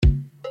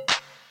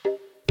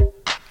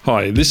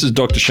Hi, this is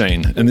Dr.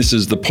 Shane, and this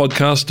is the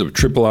podcast of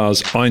Triple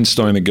R's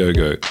Einstein A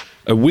Go-Go,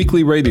 a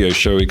weekly radio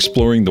show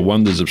exploring the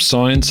wonders of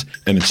science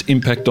and its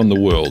impact on the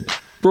world,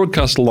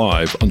 broadcast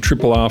live on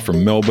Triple R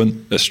from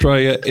Melbourne,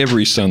 Australia,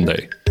 every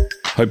Sunday.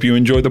 Hope you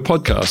enjoy the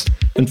podcast,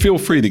 and feel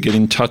free to get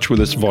in touch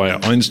with us via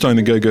Einstein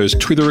A Go-Go's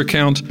Twitter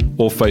account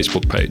or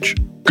Facebook page.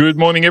 Good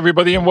morning,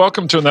 everybody, and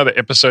welcome to another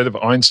episode of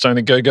Einstein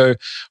A Go-Go.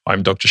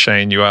 I'm Dr.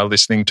 Shane. You are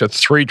listening to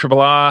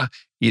 3RRR.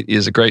 It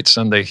is a great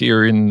Sunday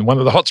here in one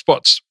of the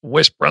hotspots,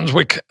 West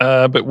Brunswick,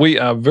 but we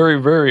are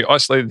very, very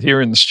isolated here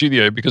in the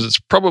studio because it's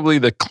probably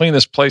the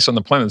cleanest place on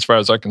the planet as far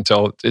as I can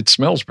tell. It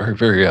smells very,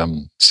 very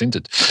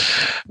scented.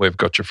 We've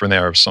got you for an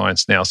hour of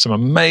science now. Some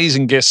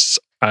amazing guests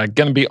are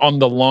going to be on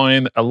the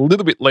line a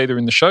little bit later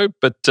in the show,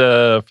 but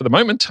for the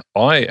moment,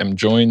 I am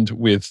joined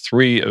with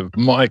three of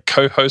my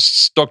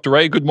co-hosts. Dr.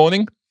 Ray, good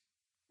morning.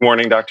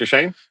 Morning, Dr.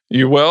 Shane.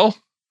 You well?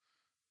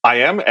 I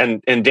am,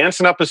 and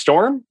dancing up a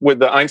storm with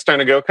the Einstein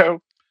A Go-Go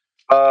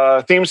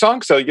theme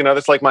song. So,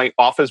 that's like my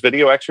office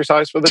video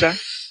exercise for the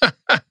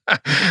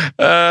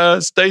day.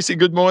 Stacey,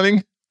 good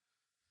morning.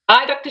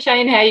 Hi, Dr.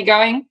 Shane. How are you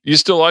going? You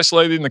still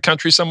isolated in the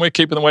country somewhere,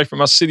 keeping away from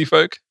us city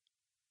folk?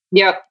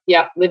 Yep.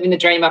 Living the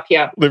dream up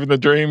here. Living the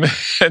dream.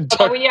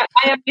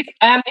 I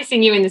am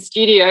missing you in the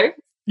studio.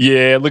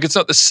 Yeah, look, it's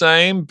not the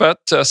same, but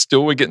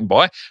still we're getting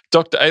by.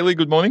 Dr. Ailey,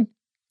 good morning.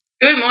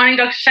 Good morning,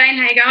 Dr. Shane.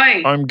 How are you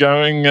going? I'm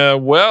going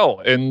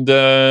well. And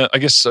I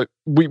guess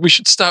we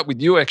should start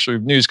with you, actually,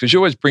 with news, because you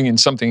always bring in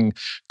something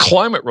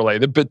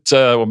climate-related, but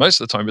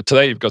most of the time. But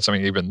today you've got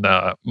something even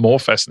more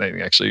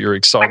fascinating, actually, you're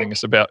exciting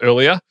us about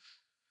earlier.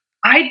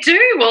 I do.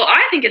 Well,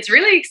 I think it's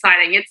really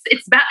exciting.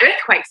 It's about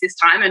earthquakes this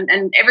time,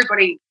 and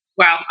everybody...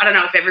 Well, I don't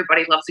know if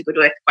everybody loves a good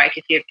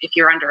earthquake if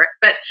you're under it,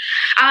 but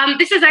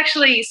this is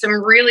actually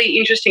some really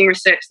interesting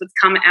research that's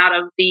come out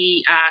of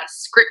the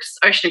Scripps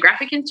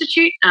Oceanographic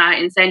Institute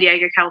in San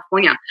Diego,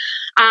 California.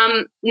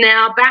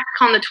 Now, back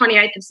on the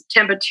 28th of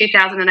September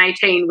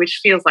 2018, which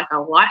feels like a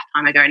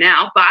lifetime ago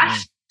now, but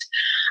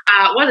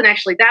it wasn't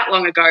actually that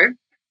long ago.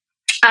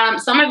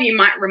 Some of you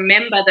might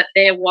remember that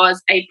there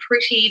was a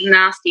pretty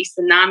nasty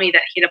tsunami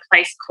that hit a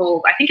place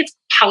called, I think it's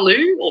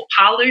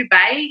Palu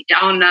Bay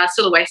on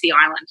Sulawesi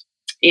Island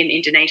in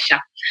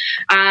Indonesia.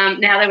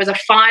 Now, there was a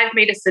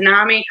 5-meter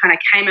tsunami, kind of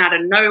came out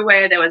of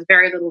nowhere. There was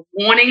very little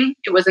warning.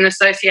 It wasn't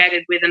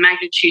associated with a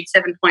magnitude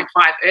 7.5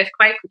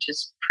 earthquake, which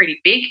is pretty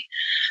big.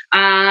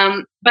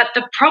 But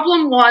the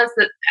problem was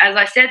that, as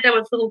I said, there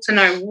was little to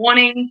no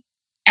warning,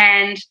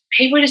 and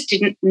people just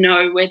didn't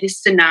know where this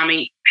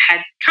tsunami had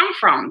come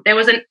from. There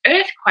was an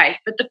earthquake,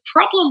 but the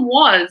problem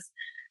was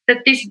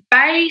that this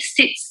bay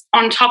sits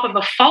on top of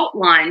a fault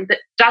line that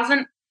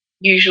doesn't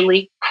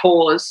usually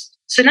cause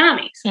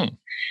tsunamis.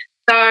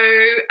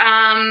 So,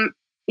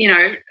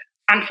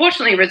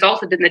 unfortunately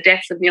resulted in the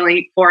deaths of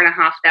nearly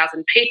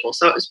 4,500 people.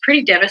 So it was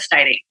pretty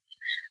devastating.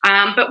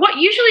 But what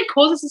usually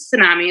causes a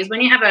tsunami is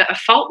when you have a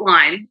fault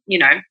line,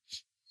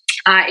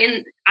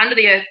 under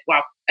the earth,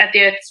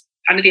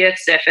 under the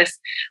Earth's surface,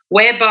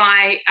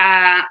 whereby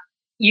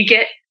you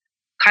get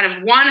kind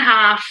of one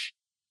half,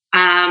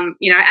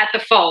 at the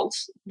fault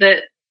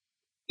that,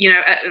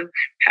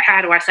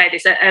 how do I say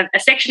this? A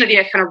section of the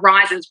Earth kind of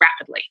rises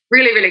rapidly,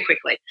 really, really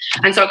quickly.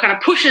 And so it kind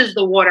of pushes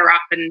the water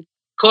up and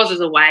causes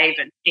a wave,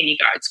 and in you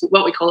go. It's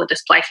what we call a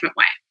displacement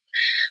wave.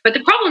 But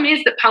the problem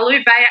is that Palu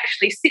Bay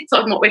actually sits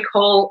on what we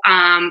call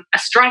a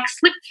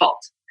strike-slip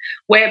fault,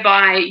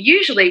 whereby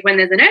usually when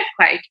there's an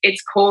earthquake,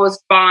 it's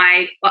caused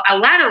by a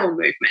lateral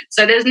movement.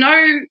 So there's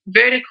no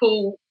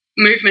vertical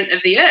movement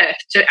of the earth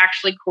to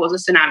actually cause a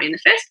tsunami in the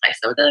first place.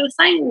 So they were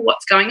saying, well,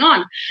 what's going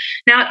on?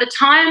 Now, at the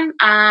time,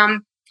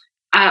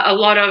 a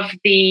lot of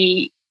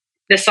the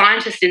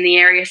scientists in the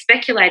area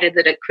speculated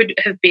that it could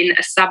have been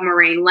a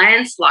submarine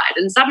landslide.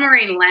 And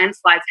submarine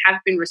landslides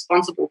have been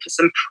responsible for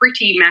some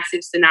pretty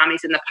massive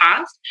tsunamis in the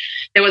past.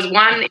 There was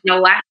one in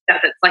Alaska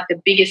that's like the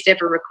biggest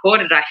ever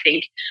recorded, I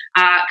think.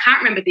 Can't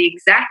remember the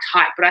exact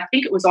height, but I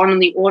think it was on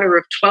the order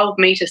of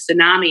 12-meter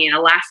tsunami in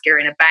Alaska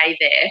in a bay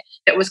there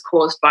that was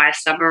caused by a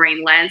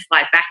submarine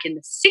landslide back in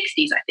the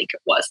 60s, I think it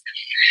was.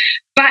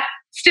 But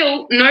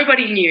still,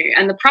 nobody knew.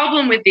 And the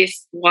problem with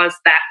this was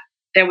that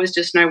there was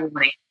just no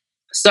warning.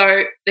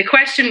 So the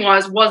question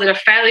was it a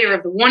failure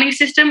of the warning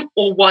system,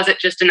 or was it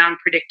just an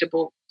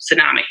unpredictable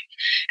tsunami?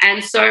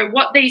 And so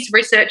what these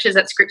researchers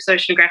at Scripps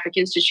Oceanographic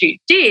Institute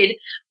did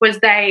was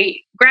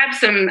they grabbed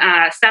some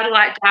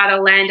satellite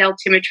data, land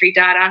altimetry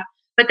data,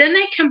 but then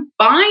they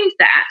combined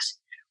that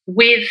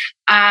with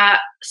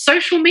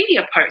social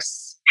media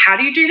posts. How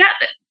do you do that,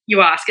 you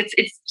ask?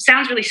 It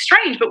sounds really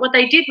strange, but what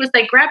they did was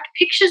they grabbed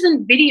pictures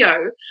and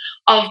video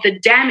of the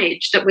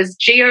damage that was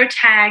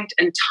geotagged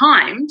and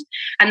timed,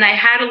 and they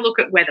had a look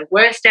at where the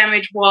worst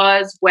damage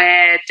was,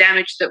 where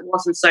damage that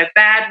wasn't so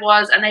bad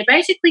was, and they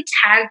basically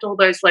tagged all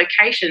those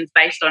locations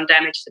based on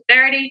damage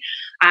severity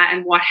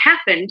and what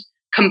happened,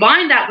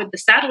 combined that with the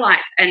satellite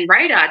and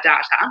radar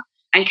data,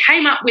 and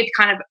came up with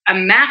kind of a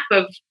map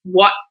of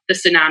what the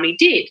tsunami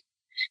did.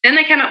 Then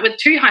they came up with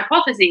two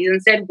hypotheses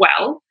and said,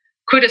 well,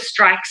 could a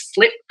strike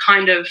slip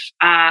kind of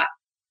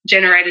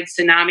generated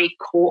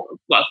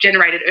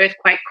generated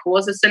earthquake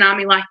cause a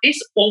tsunami like this,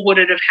 or would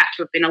it have had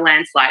to have been a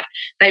landslide?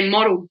 They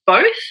modelled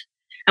both,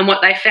 and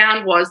what they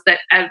found was that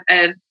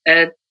a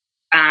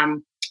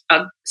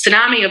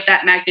tsunami of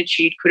that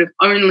magnitude could have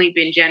only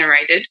been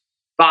generated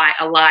by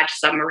a large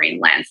submarine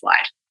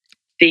landslide.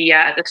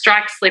 The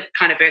strike slip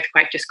kind of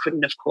earthquake just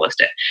couldn't have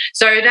caused it.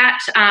 So that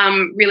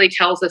really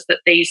tells us that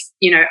these,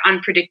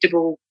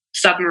 unpredictable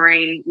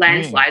submarine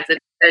landslides are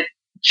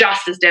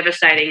just as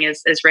devastating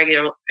as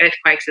regular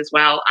earthquakes as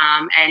well.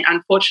 And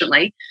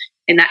unfortunately,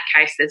 in that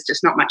case, there's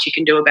just not much you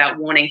can do about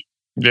warning.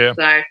 Yeah.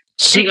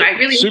 So anyway,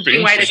 really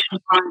interesting way to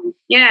combine.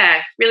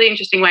 Yeah, really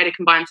interesting way to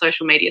combine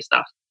social media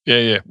stuff.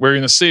 Yeah. We're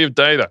in a sea of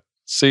data.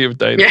 Yeah.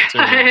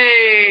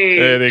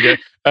 There you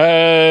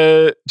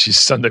go. Geez,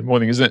 Sunday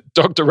morning, isn't it?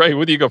 Dr. Ray,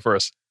 what do you got for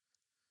us?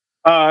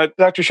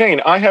 Dr.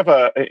 Shane, I have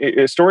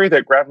a story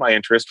that grabbed my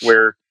interest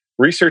where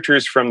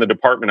researchers from the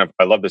Department of,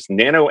 I love this,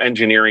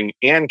 nanoengineering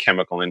and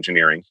chemical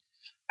engineering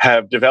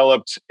have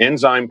developed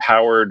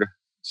enzyme-powered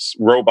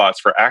robots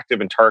for active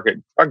and target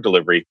drug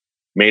delivery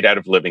made out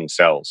of living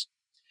cells.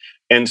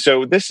 And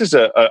so this is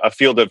a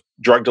field of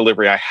drug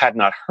delivery I had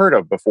not heard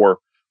of before,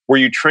 where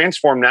you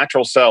transform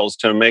natural cells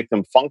to make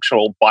them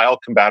functional,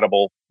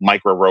 biocompatible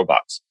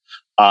micro-robots.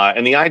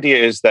 And the idea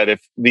is that if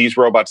these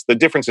robots, the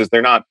difference is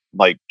they're not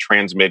like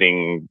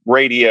transmitting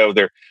radio,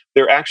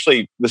 they're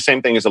actually the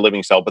same thing as a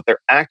living cell, but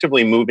they're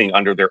actively moving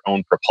under their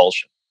own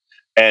propulsion.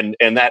 And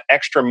that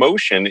extra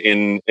motion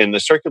in the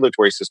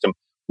circulatory system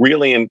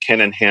really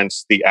can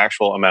enhance the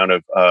actual amount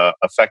of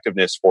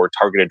effectiveness for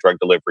targeted drug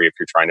delivery if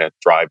you're trying to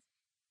drive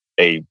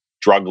a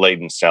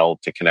drug-laden cell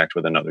to connect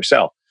with another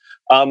cell.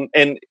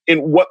 And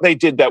what they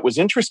did that was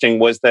interesting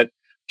was that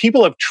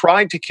people have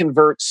tried to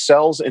convert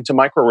cells into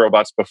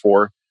micro-robots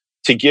before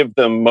to give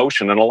them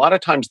motion. And a lot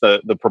of times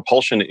the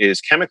propulsion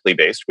is chemically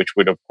based, which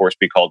would, of course,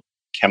 be called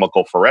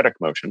chemical phoretic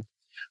motion.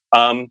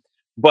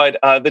 But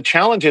the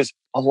challenge is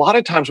a lot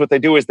of times what they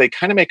do is they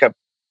kind of make a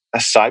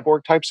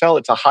cyborg type cell.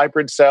 It's a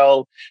hybrid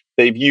cell.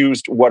 They've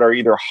used what are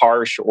either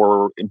harsh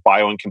or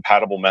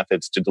bioincompatible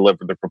methods to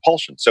deliver the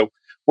propulsion. So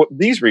what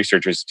these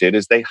researchers did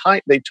is they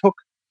took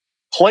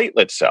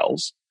platelet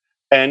cells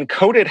and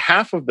coated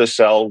half of the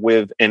cell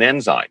with an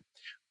enzyme.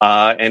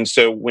 And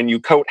so when you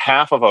coat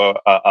half of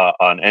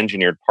an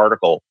engineered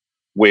particle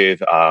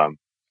with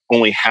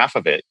only half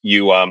of it,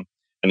 and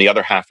the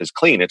other half is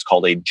clean, it's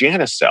called a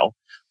Janus cell.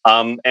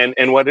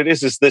 And what it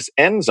is this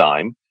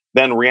enzyme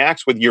then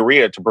reacts with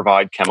urea to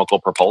provide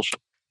chemical propulsion.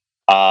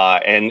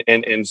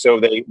 And so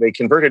they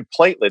converted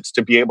platelets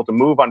to be able to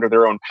move under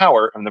their own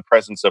power in the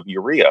presence of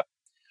urea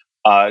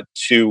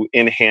to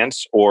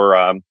enhance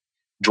or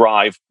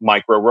drive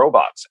micro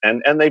robots.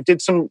 And they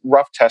did some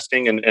rough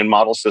testing and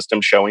model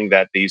systems showing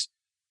that these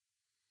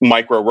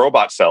micro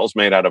robot cells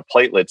made out of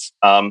platelets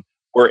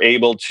were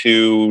able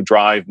to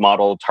drive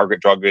model target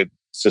drug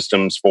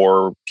systems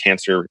for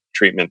cancer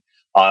treatment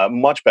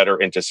much better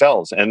into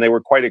cells. And they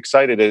were quite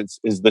excited as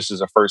this is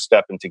a first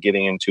step into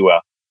getting into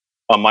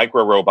a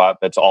micro robot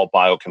that's all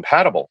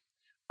biocompatible.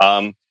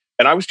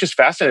 And I was just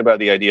fascinated by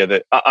the idea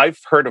that I've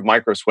heard of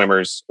micro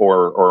swimmers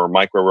or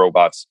micro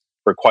robots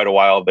for quite a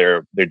while.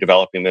 They're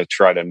developing to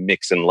try to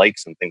mix in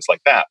lakes and things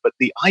like that. But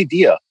the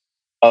idea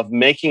of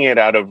making it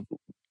out of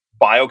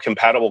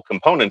biocompatible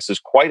components is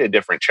quite a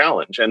different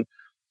challenge. And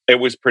it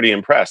was pretty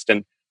impressed.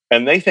 And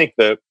they think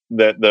that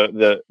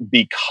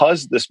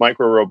because this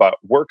micro robot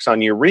works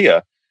on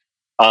urea,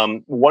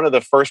 one of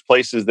the first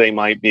places they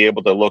might be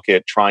able to look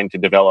at trying to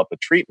develop a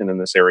treatment in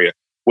this area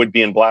would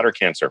be in bladder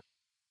cancer,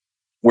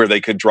 where they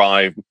could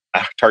drive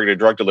targeted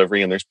drug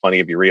delivery, and there's plenty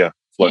of urea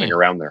floating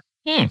around there.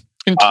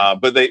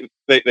 But they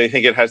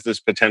think it has this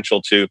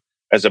potential to,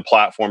 as a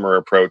platform or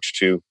approach,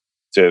 to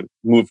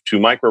move to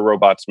micro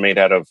robots made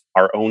out of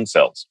our own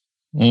cells.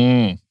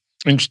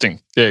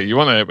 Interesting. Yeah, you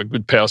want to have a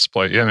good power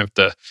supply. You don't have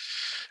to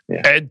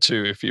add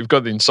to if you've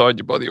got it inside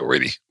your body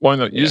already. Why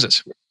not use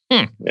it?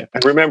 Yeah.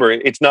 And remember,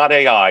 it's not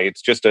AI.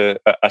 It's just a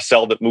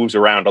cell that moves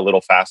around a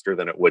little faster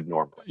than it would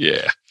normally.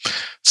 Yeah.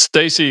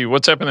 Stacey,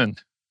 what's happening?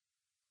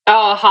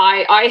 Oh,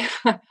 hi.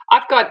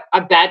 I've got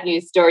a bad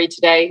news story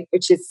today,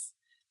 which is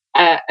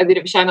a bit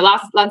of a shame.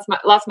 Last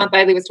month,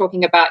 Bailey was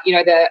talking about,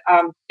 the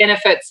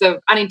benefits of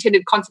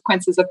unintended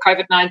consequences of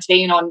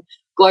COVID-19 on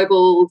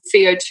global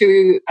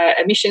CO2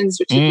 emissions,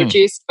 which is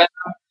reduced. But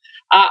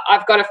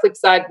I've got a flip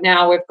side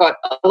now. We've got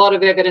a lot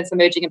of evidence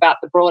emerging about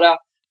the broader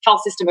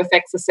health system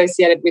effects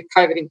associated with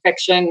COVID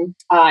infection.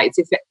 Its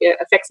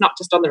effects not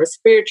just on the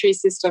respiratory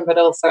system, but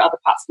also other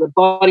parts of the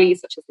body,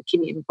 such as the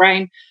kidney and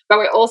brain. But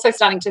we're also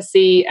starting to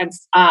see and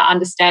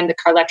understand the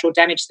collateral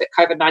damage that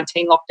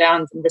COVID-19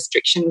 lockdowns and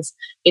restrictions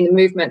in the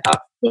movement of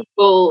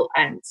people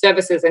and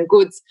services and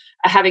goods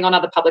are having on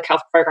other public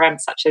health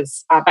programs, such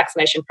as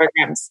vaccination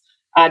programs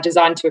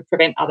designed to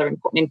prevent other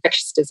important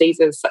infectious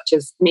diseases, such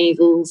as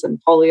measles and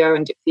polio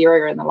and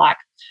diphtheria and the like.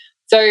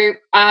 So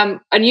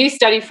a new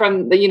study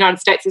from the United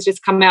States has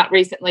just come out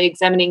recently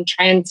examining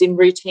trends in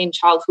routine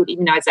childhood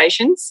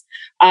immunisations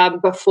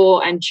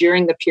before and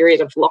during the period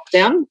of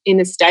lockdown in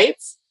the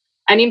States.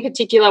 And in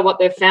particular, what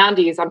they've found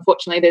is,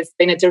 unfortunately, there's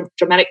been a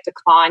dramatic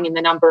decline in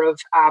the number of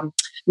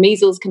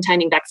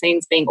measles-containing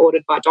vaccines being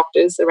ordered by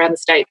doctors around the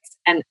states,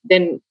 and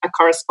then a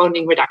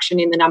corresponding reduction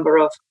in the number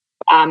of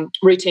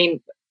routine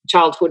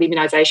childhood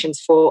immunisations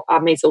for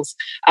measles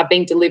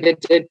being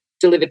delivered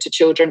to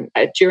children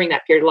during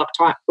that period of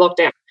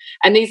lockdown.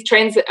 And these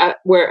trends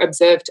were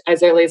observed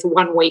as early as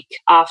 1 week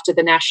after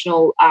the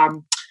national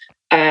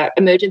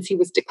emergency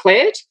was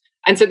declared.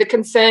 And so the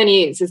concern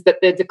is that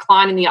the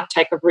decline in the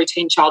uptake of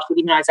routine childhood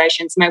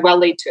immunisations may well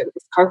lead to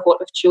this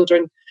cohort of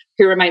children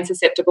who remain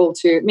susceptible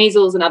to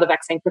measles and other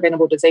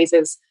vaccine-preventable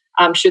diseases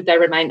should they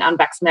remain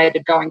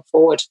unvaccinated going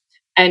forward.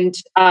 And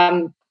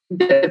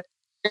the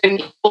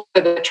trend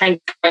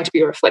is going to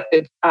be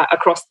reflected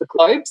across the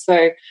globe,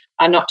 so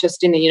not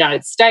just in the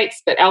United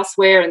States but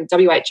elsewhere. And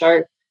WHO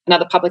and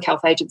other public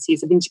health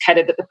agencies have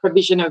indicated that the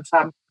provision of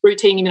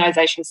routine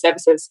immunisation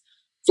services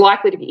is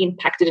likely to be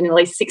impacted in at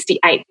least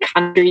 68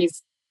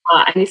 countries,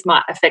 and this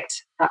might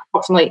affect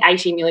approximately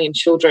 80 million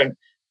children.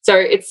 So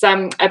it's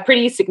a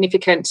pretty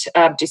significant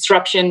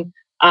disruption.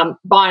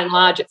 By and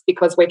large, it's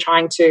because we're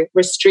trying to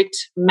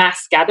restrict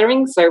mass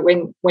gatherings. So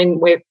when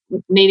we're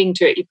needing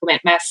to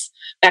implement mass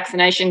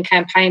vaccination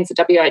campaigns, the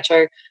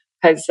WHO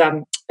has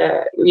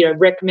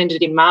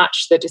recommended in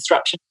March the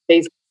disruption of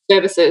these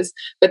services.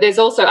 But there's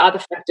also other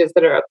factors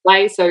that are at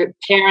play. So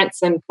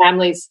parents and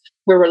families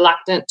who are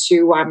reluctant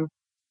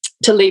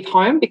to leave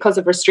home because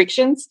of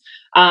restrictions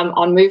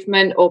on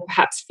movement, or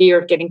perhaps fear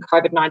of getting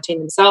COVID-19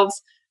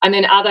 themselves. And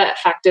then other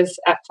factors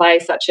at play,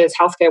 such as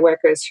healthcare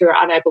workers who are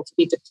unable to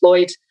be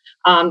deployed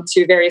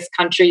to various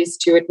countries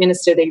to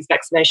administer these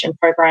vaccination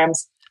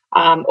programs,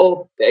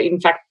 or in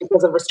fact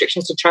because of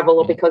restrictions to travel,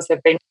 or because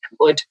they've been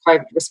deployed to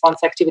COVID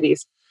response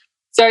activities.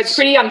 So it's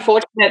pretty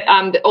unfortunate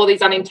that all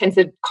these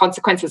unintended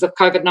consequences of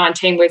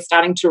COVID-19 we're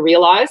starting to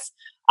realise.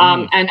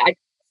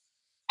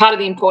 Part of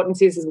the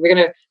importance is as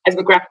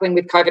we're grappling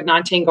with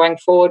COVID-19 going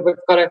forward,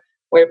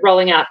 we're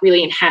rolling out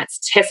really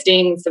enhanced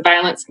testing,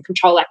 surveillance and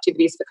control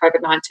activities for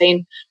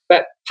COVID-19.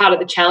 But part of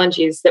the challenge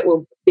is that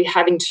we'll be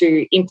having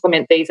to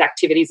implement these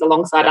activities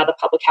alongside other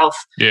public health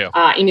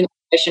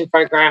immunisation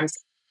programs.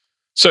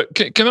 So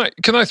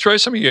can I throw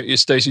some of you,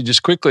 Stacey,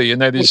 just quickly? And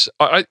that is,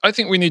 I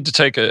think we need to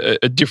take a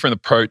different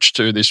approach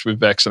to this with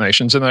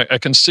vaccinations. And I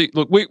can see,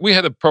 look, we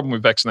had a problem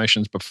with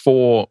vaccinations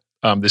before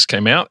this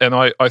came out, and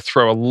I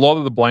throw a lot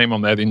of the blame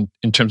on that in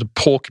terms of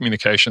poor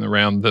communication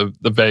around the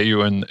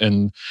value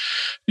and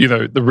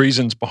the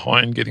reasons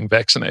behind getting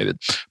vaccinated.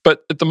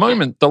 But at the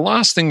moment, the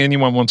last thing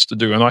anyone wants to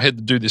do, and I had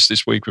to do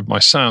this week with my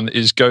son,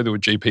 is go to a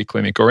GP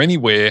clinic or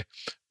anywhere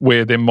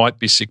where there might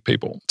be sick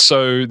people.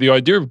 So the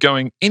idea of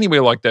going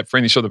anywhere like that for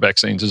any sort of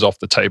vaccines is off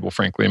the table,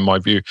 frankly, in my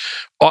view.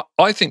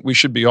 I think we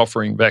should be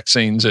offering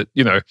vaccines at,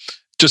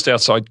 just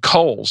outside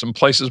Coles and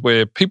places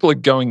where people are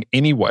going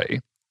anyway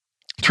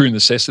through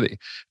necessity,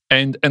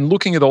 and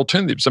looking at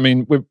alternatives. I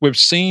mean, we've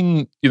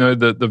seen,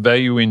 the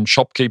value in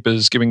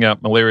shopkeepers giving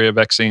out malaria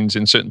vaccines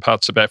in certain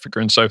parts of Africa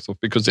and so forth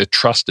because they're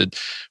trusted.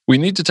 We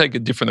need to take a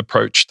different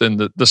approach than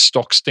the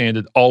stock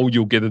standard,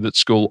 you'll get it at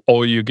school,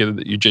 or you get it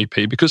at your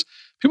GP, because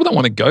people don't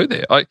want to go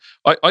there.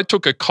 I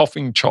took a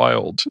coughing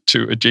child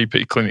to a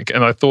GP clinic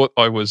and I thought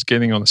I was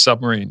getting on a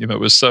submarine. It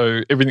was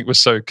everything was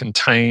so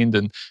contained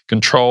and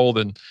controlled,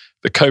 and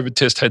the COVID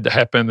test had to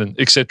happen, and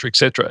et cetera,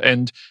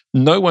 and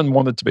no one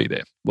wanted to be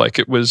there. Like,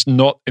 it was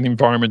not an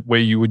environment where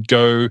you would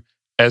go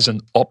as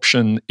an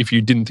option if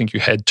you didn't think you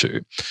had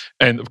to.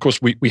 And of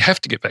course, we have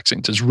to get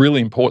vaccines. It's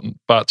really important,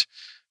 but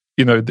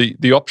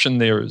the option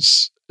there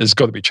has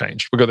got to be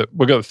changed. We've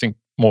got to think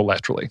more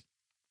laterally.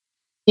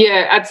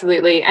 Yeah,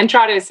 absolutely, and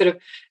try to sort of,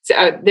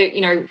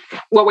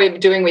 what we're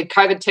doing with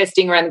COVID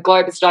testing around the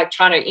globe is like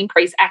trying to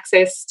increase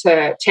access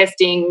to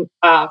testing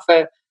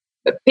for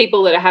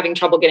people that are having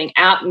trouble getting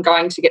out and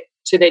going to get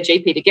to their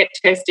GP to get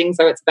testing.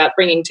 So it's about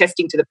bringing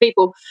testing to the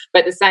people.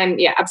 But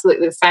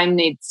absolutely the same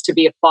needs to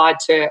be applied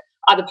to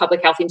other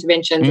public health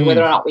interventions, and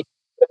whether or not we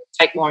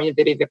take more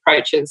innovative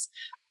approaches,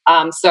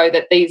 so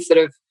that these sort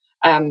of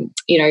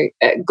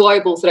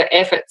global sort of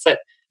efforts at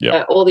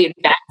all the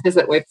advances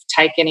that we've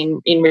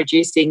taken in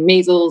reducing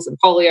measles and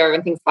polio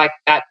and things like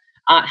that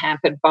aren't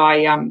hampered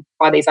by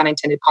these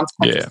unintended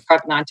consequences of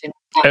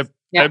COVID-19.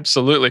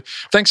 Absolutely.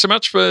 Thanks so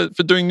much for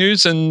doing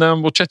news, and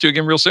we'll chat to you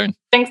again real soon.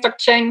 Thanks, Dr.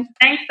 Shane.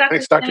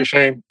 Thanks, Dr.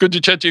 Shane. Good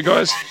to chat to you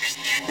guys.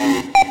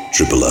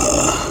 Triple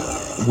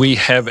R. We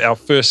have our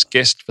first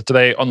guest for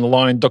today on the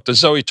line, Dr.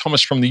 Zoe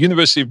Thomas from the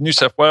University of New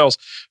South Wales.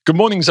 Good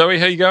morning, Zoe.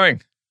 How are you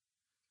going?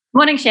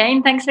 Morning,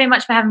 Shane. Thanks very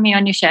much for having me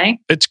on your show.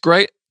 It's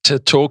great to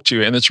talk to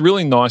you, and it's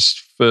really nice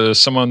for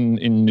someone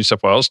in New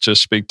South Wales to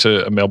speak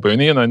to a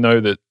Melburnian. I know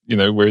that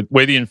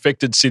we're the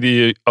infected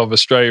city of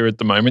Australia at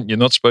the moment. You're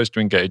not supposed to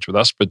engage with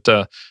us, but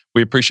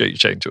we appreciate you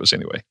chatting to us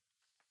anyway.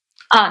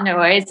 No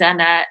worries,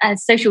 and a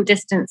social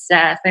distance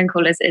phone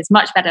call is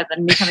much better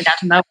than me coming down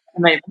to Melbourne at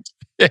the moment.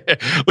 Yeah,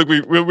 look,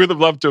 we would have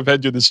loved to have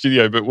had you in the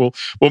studio, but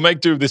we'll make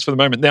do with this for the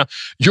moment. Now,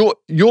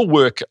 your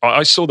work,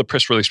 I saw the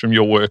press release from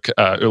your work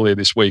earlier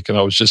this week, and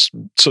I was just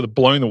sort of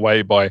blown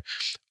away by,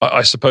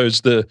 I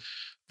suppose, the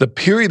the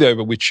period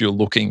over which you're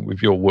looking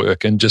with your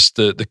work and just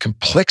the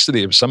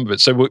complexity of some of it.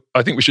 So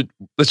I think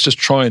let's just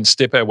try and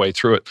step our way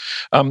through it.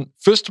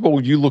 First of all,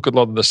 you look at a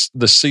lot of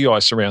the sea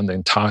ice around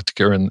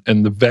Antarctica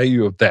and the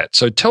value of that.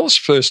 So tell us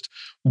first,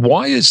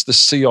 why is the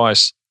sea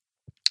ice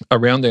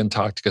around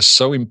Antarctica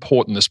so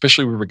important,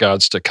 especially with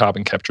regards to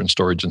carbon capture and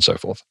storage and so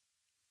forth?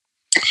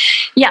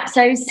 Yeah,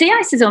 so sea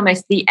ice is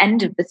almost the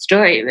end of the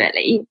story,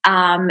 really.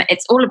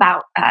 It's all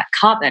about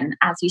carbon,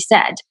 as you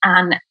said,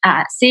 and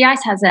sea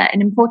ice has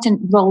an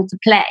important role to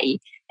play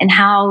in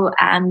how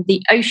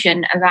the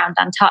ocean around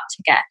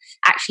Antarctica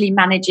actually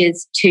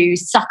manages to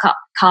suck up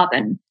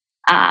carbon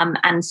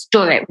and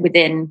store it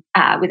within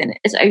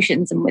its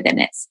oceans and within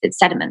its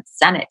sediments.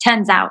 And it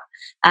turns out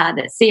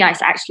that sea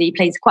ice actually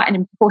plays quite an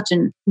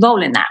important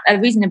role in that, a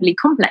reasonably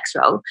complex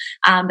role,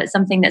 but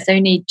something that's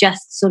only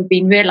just sort of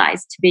been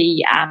realised to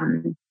be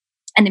an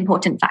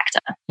important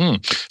factor.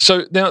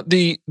 So now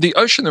the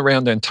ocean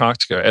around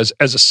Antarctica as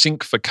a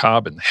sink for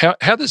carbon,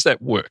 how does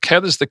that work?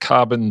 How does the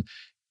carbon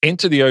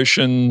enter the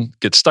ocean,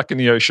 get stuck in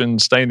the ocean,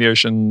 stay in the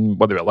ocean,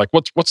 whatever? Like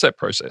what's that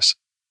process?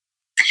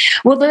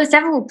 Well, there are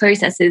several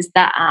processes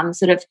that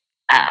sort of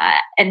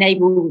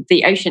enable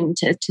the ocean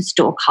to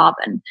store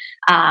carbon.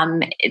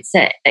 It's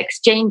an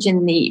exchange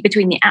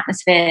between the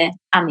atmosphere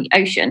and the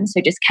ocean.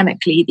 So just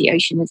chemically, the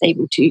ocean is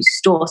able to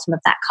store some of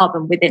that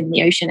carbon within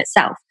the ocean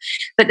itself.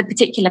 But the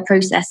particular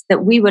process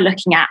that we were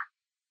looking at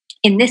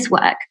in this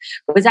work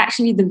was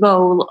actually the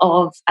role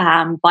of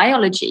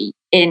biology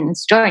in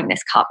storing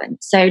this carbon.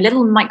 So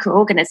little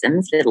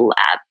microorganisms, little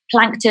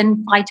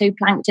plankton,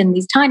 phytoplankton,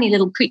 these tiny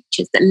little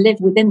creatures that live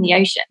within the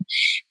ocean,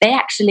 they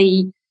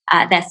actually,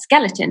 their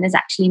skeleton is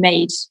actually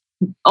made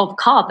of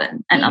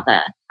carbon and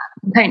other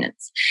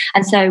components.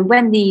 And so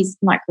when these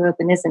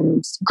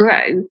microorganisms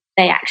grow,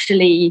 they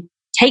actually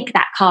take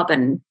that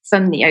carbon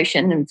from the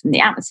ocean and from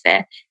the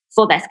atmosphere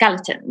for their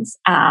skeletons.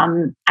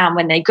 And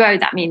when they grow,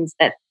 that means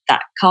that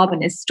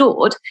carbon is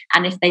stored,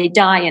 and if they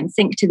die and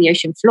sink to the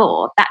ocean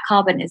floor, that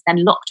carbon is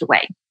then locked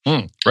away.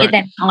 Right. It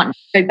then can't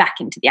go back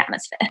into the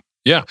atmosphere.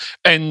 Yeah,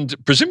 and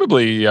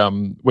presumably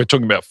we're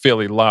talking about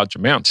fairly large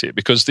amounts here,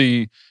 because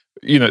the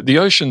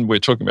ocean we're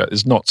talking about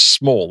is not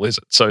small, is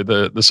it? So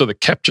the sort of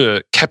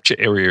capture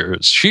area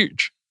is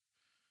huge.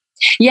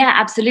 Yeah,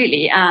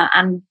 absolutely.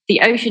 And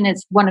the ocean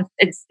is one of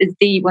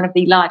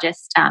the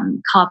largest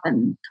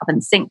carbon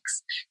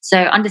sinks. So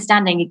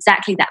understanding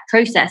exactly that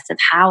process of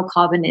how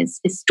carbon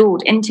is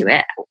stored into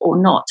it or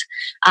not,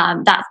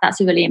 that's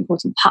a really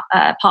important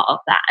part of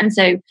that. And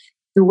so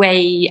the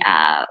way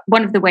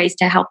one of the ways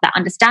to help that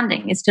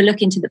understanding is to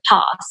look into the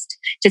past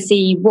to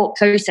see what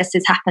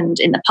processes happened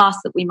in the past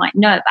that we might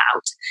know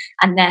about,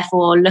 and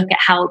therefore look at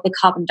how the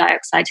carbon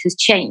dioxide has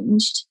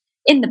changed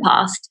in the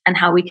past and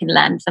how we can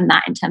learn from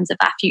that in terms of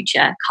our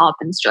future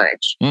carbon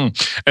storage.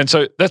 And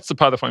so that's the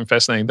part I find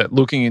fascinating, that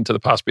looking into the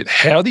past bit.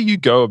 How do you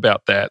go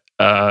about that?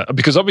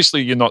 Because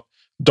obviously you're not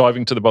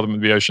diving to the bottom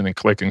of the ocean and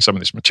collecting some of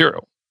this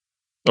material.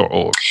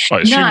 Or I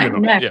assume you're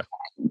not. No. Yeah.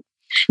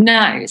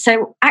 No.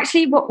 So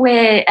actually what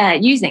we're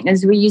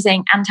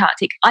using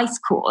Antarctic ice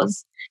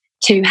cores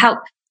to help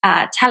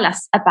tell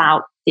us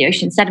about the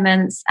ocean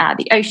sediments,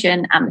 the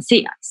ocean and the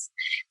sea ice.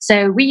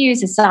 So we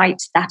use a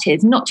site that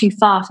is not too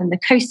far from the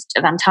coast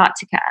of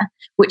Antarctica,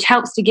 which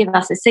helps to give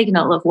us a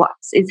signal of what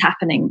is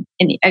happening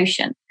in the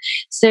ocean.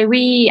 So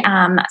we,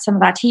 some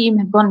of our team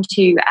have gone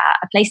to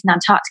a place in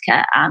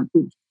Antarctica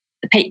called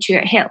the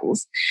Patriot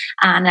Hills,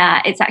 and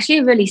it's actually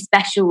a really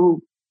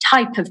special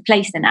type of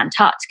place in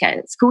Antarctica.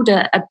 It's called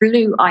a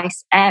blue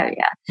ice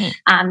area,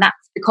 and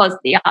that's because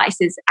the ice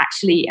is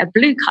actually a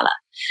blue color.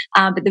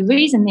 But the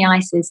reason the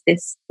ice is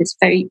this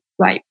very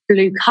bright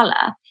blue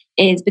color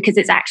is because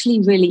it's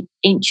actually really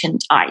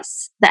ancient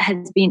ice that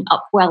has been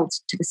upwelled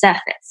to the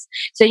surface.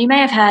 So you may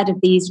have heard of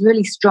these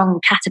really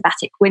strong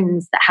katabatic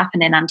winds that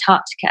happen in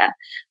Antarctica,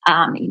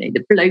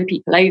 that blow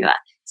people over.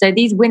 So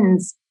these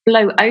winds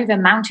blow over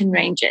mountain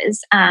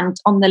ranges, and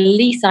on the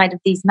lee side of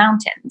these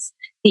mountains,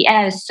 the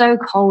air is so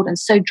cold and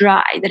so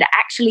dry that it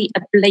actually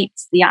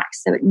ablates the ice.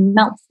 So it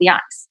melts the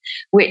ice,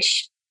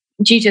 which,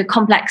 due to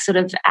complex sort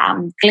of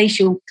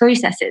glacial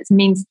processes,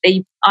 means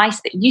the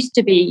ice that used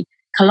to be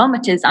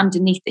kilometers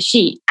underneath the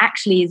sheet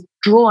actually is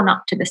drawn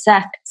up to the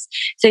surface.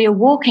 So you're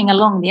walking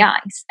along the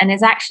ice, and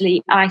there's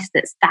actually ice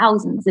that's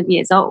thousands of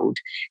years old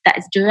that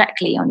is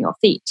directly on your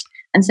feet.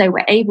 And so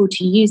we're able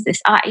to use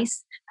this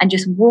ice and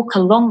just walk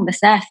along the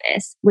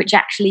surface, which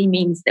actually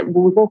means that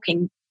we're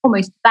walking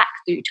almost back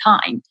through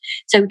time.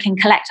 So we can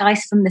collect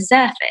ice from the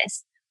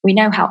surface. We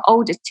know how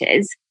old it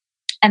is.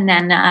 And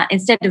then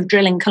instead of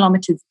drilling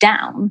kilometers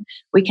down,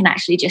 we can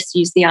actually just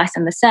use the ice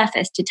on the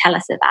surface to tell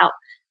us about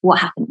what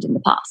happened in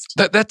the past.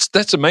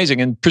 That's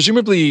amazing. And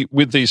presumably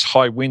with these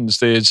high winds,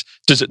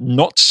 does it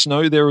not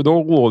snow there at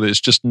all, or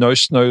there's just no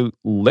snow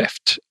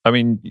left? I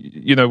mean,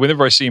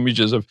 whenever I see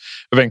images of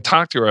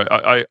Antarctica,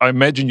 I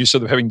imagine you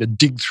sort of having to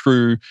dig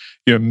through,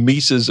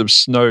 meters of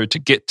snow to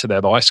get to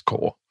that ice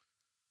core.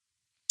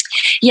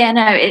 Yeah,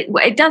 no,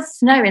 it does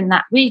snow in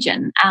that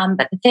region.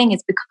 But the thing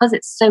is, because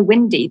it's so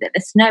windy, that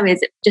the snow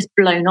is just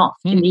blown off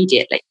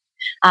immediately.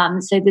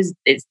 So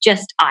it's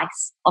just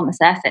ice on the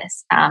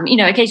surface.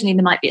 Occasionally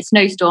there might be a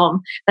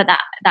snowstorm, but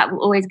that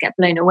will always get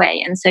blown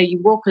away. And so you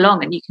walk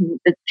along and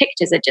the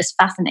pictures are just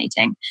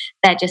fascinating.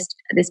 They're just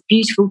this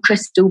beautiful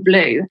crystal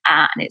blue,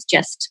 and it's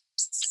just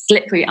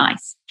slippery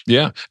ice.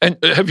 Yeah. And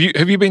have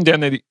you been down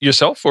there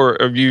yourself, or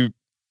have you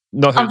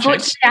not had a chance?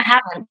 Unfortunately, I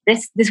haven't.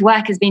 This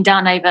work has been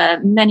done over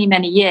many,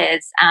 many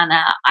years, and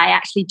I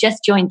actually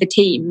just joined the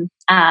team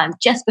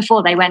just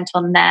before they went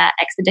on their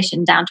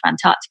expedition down to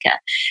Antarctica.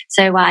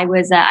 So I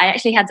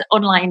actually had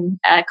online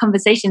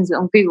conversations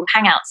on Google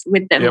Hangouts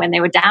with them when they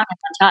were down in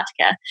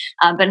Antarctica.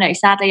 But no,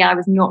 sadly, I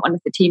was not one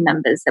of the team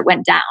members that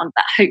went down.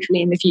 But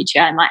hopefully, in the future,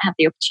 I might have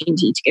the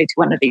opportunity to go to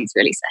one of these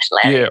really special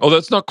areas. Yeah, although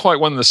it's not quite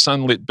one of the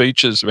sunlit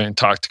beaches of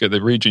Antarctica,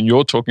 the region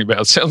you're talking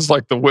about. It sounds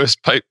like the worst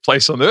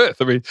place on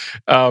Earth. I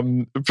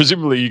mean,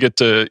 presumably you get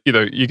to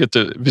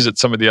visit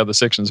some of the other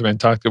sections of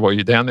Antarctica while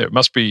you're down there. It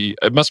must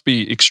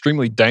be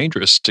extremely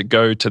dangerous to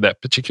go to that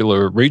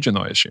particular region,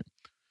 I assume.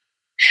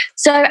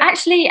 So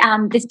actually,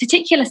 this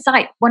particular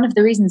site, one of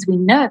the reasons we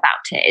know about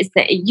it is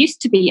that it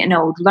used to be an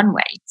old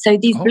runway. So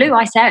these blue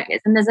ice areas,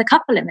 and there's a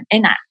couple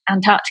in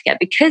Antarctica,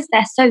 because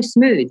they're so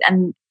smooth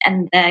and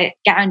they're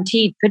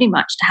guaranteed pretty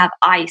much to have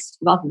ice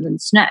rather than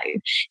snow,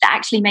 that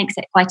actually makes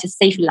it quite a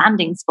safe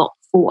landing spot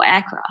for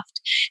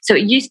aircraft. So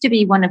it used to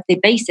be one of the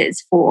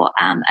bases for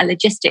a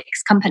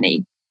logistics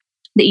company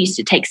that used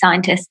to take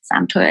scientists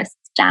and tourists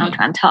down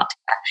to Antarctica.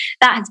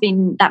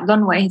 That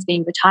runway has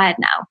been retired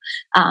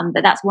now,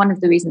 but that's one of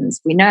the reasons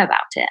we know about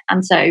it.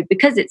 And so,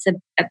 because it's a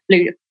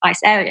blue ice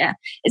area,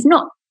 it's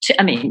not.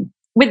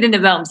 Within the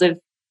realms of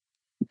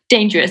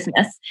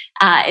dangerousness,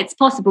 it's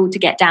possible to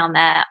get down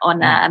there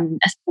on a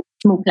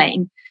small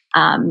plane.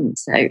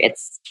 So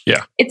it's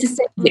as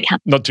safe as it can.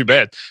 Not too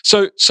bad.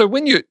 So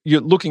when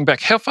you're looking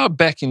back, how far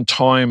back in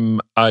time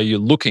are you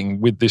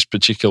looking with this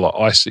particular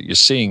ice that you're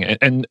seeing,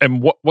 and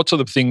what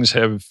sort of things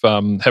have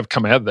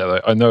come out of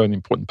that? I know an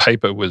important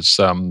paper was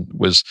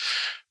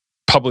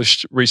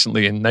published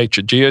recently in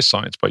Nature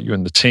Geoscience by you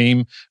and the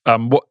team.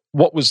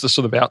 What was the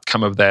sort of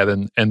outcome of that,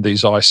 and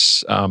these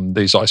ice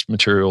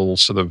material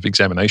sort of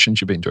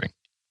examinations you've been doing?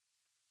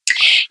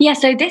 Yeah,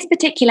 so this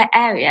particular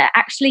area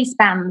actually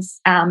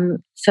spans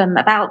from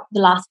about the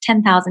last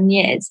 10,000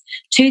 years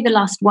to the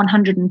last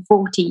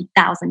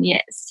 140,000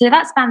 years. So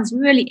that spans a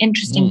really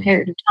interesting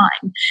period of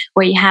time,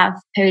 where you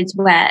have periods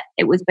where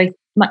it was both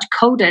much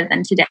colder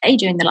than today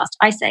during the last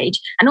ice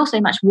age, and also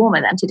much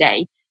warmer than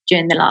today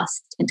during the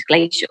last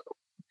interglacial.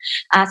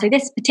 So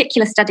this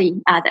particular study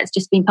that's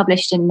just been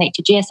published in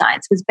Nature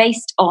Geoscience was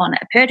based on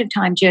a period of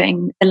time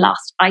during the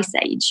last ice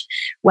age,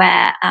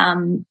 where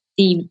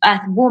the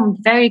Earth warmed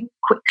very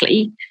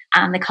quickly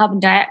and the carbon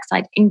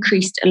dioxide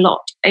increased a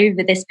lot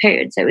over this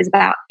period. So it was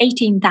about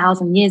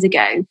 18,000 years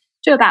ago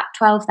to about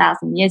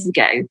 12,000 years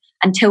ago,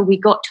 until we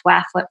got to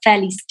our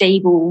fairly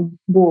stable,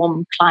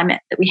 warm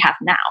climate that we have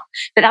now.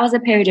 But that was a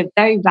period of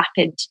very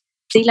rapid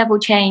sea level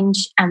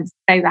change and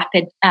very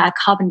rapid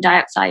carbon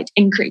dioxide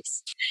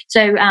increase.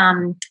 So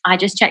I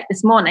just checked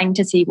this morning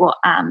to see what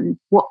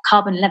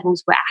carbon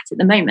levels we're at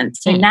the moment.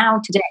 So now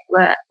today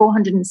we're at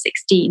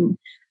 416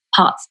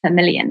 parts per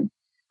million.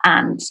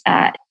 And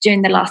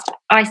during the last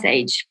ice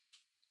age,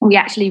 we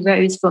actually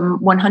rose from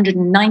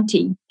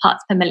 190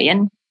 parts per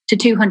million to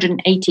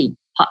 280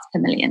 parts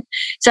per million.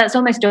 So it's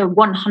almost a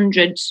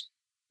 100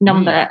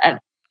 number of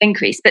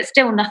increase, but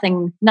still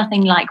nothing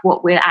like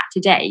what we're at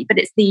today. But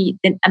it's the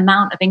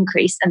amount of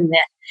increase and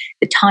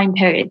the time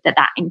period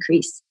that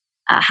increase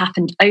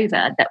happened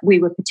over that we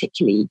were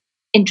particularly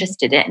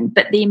interested in.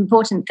 But the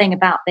important thing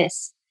about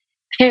this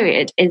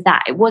period is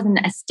that it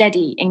wasn't a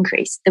steady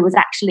increase. There was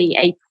actually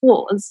a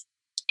pause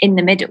in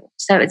the middle.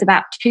 So it's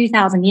about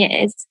 2,000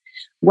 years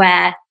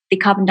where the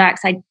carbon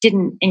dioxide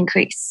didn't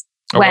increase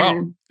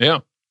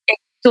it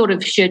sort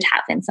of should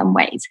have in some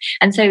ways.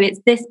 And so it's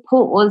this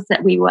pause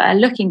that we were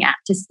looking at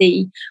to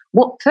see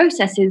what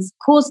processes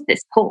caused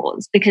this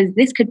pause, because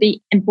this could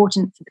be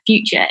important for the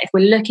future. If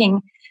we're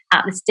looking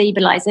at the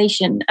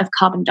stabilization of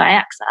carbon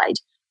dioxide,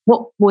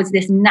 what was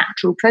this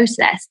natural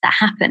process that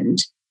happened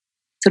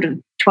sort of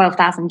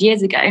 12,000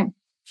 years ago,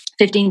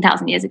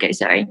 15,000 years ago,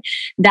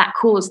 that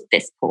caused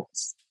this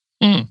pause.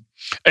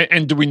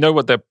 And do we know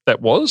what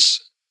that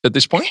was at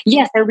this point?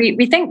 Yeah, so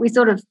we think we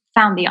sort of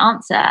found the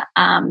answer.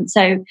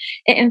 So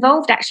it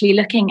involved actually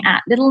looking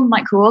at little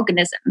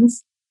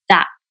microorganisms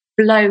that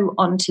blow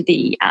onto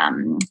the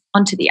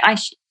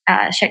ice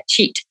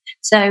sheet.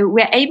 So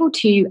we're able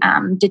to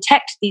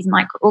detect these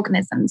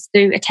microorganisms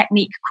through a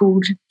technique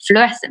called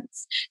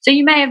fluorescence. So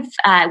you may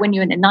have, when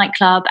you're in a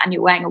nightclub and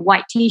you're wearing a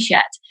white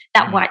t-shirt,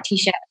 that white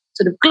t-shirt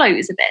sort of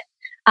glows a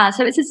bit.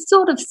 So it's a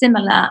sort of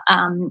similar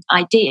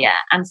idea.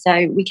 And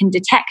so we can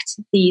detect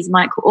these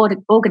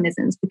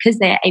microorganisms because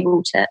they're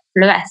able to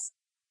fluoresce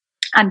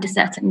under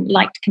certain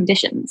light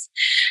conditions.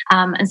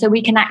 And so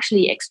we can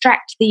actually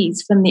extract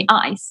these from the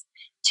ice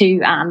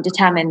to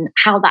determine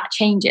how that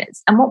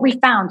changes. And what we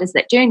found is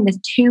that during this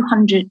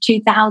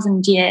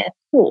 2,000 year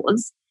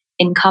pause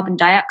in carbon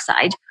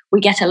dioxide,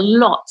 we get a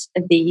lot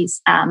of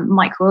these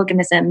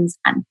microorganisms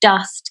and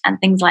dust and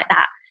things like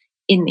that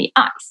in the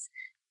ice.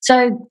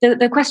 So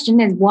the question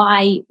is,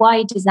 why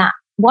does that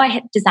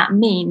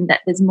mean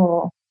that there's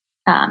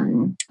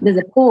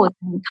a pause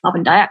in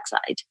carbon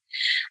dioxide?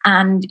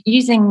 And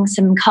using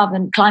some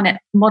climate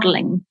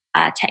modeling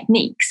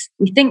techniques,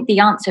 we think the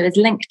answer is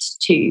linked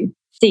to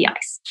sea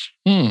ice.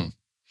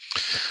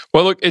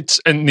 Well, look,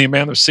 and the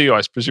amount of sea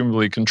ice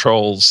presumably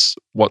controls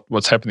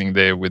what's happening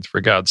there with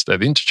regards to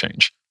that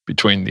interchange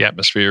between the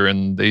atmosphere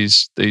and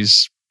these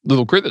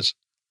little critters.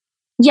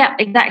 Yeah,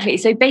 exactly.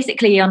 So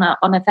basically, on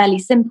a fairly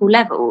simple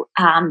level,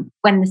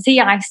 when the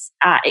sea ice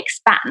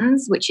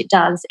expands, which it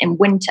does in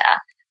winter,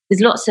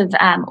 there's lots of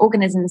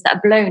organisms that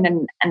are blown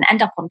and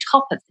end up on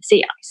top of the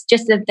sea ice,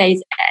 just as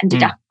they've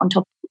ended up on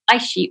top of the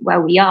ice sheet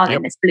where we are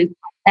in this blue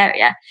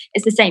area.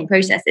 It's the same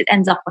process. It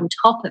ends up on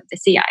top of the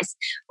sea ice.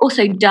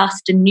 Also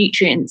dust and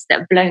nutrients that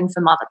are blown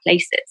from other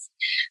places.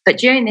 But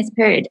during this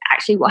period,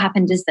 actually what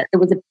happened is that there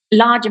was a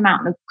large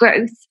amount of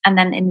growth, and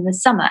then in the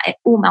summer, it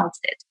all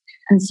melted.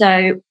 And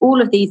so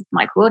all of these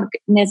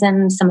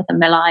microorganisms, some of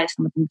them alive,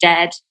 some of them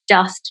dead,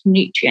 dust,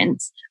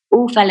 nutrients,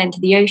 all fell into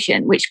the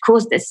ocean, which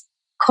caused this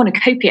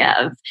cornucopia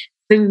of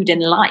food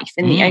and life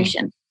in the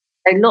ocean.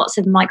 So lots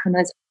of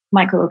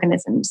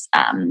microorganisms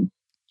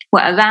were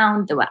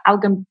around. There were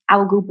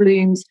algal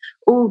blooms.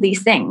 All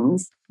these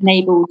things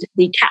enabled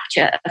the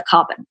capture of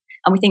carbon.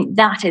 And we think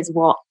that is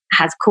what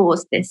has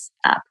caused this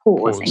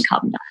pause in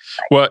carbon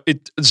dioxide. Well,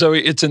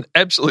 Zoe, it's an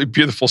absolutely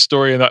beautiful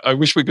story, and I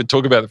wish we could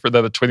talk about it for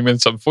another 20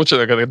 minutes.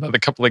 Unfortunately, I've got another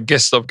couple of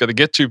guests I've got to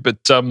get to,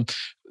 but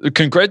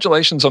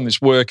congratulations on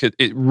this work.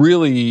 It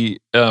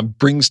really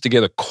brings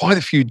together quite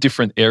a few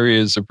different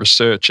areas of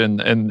research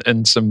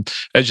and some,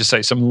 as you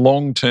say, some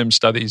long-term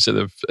studies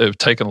that have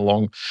taken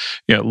along,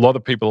 a lot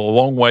of people a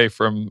long way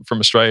from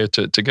Australia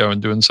to go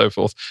and do and so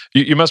forth.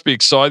 You must be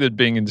excited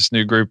being in this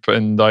new group,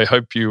 and I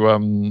hope you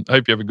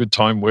have a good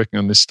time working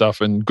on this stuff,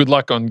 and good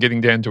luck on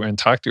getting down to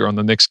Antarctica on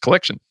the next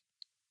collection.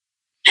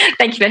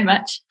 Thank you very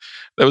much.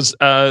 That was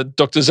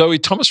Dr. Zoe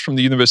Thomas from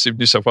the University of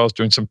New South Wales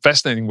doing some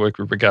fascinating work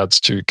with regards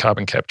to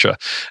carbon capture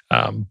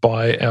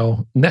by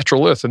our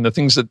natural earth and the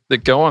things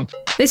that go on.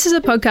 This is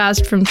a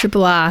podcast from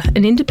Triple R,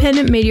 an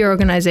independent media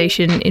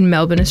organisation in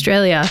Melbourne,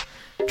 Australia.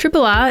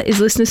 Triple R is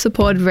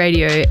listener-supported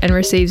radio and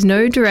receives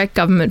no direct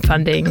government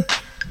funding.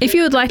 If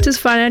you would like to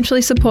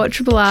financially support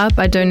Triple R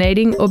by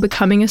donating or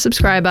becoming a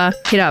subscriber,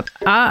 hit up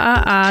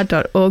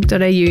rrr.org.au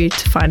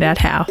to find out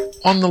how.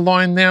 On the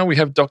line now, we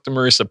have Dr.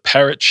 Marissa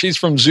Parrott. She's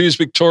from Zoos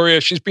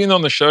Victoria. She's been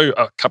on the show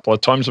a couple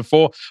of times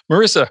before.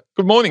 Marissa,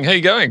 good morning. How are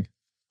you going?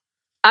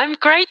 I'm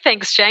great,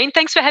 thanks, Shane.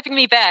 Thanks for having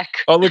me back.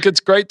 Oh, look, it's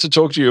great to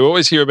talk to you. I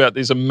always hear about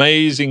these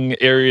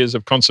amazing areas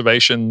of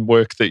conservation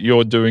work that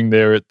you're doing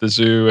there at the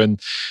zoo,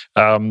 and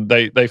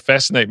they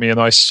fascinate me.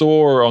 And I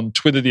saw on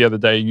Twitter the other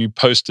day you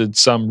posted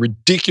some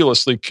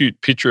ridiculously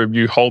cute picture of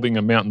you holding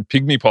a mountain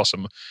pygmy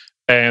possum,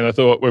 and I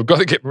thought, we've got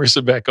to get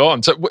Marissa back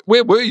on. So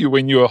where were you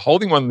when you were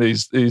holding one of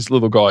these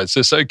little guys?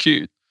 They're so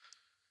cute.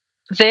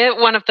 They're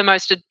one of the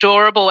most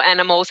adorable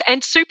animals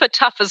and super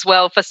tough as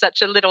well for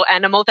such a little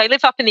animal. They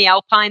live up in the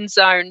alpine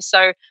zone.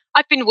 So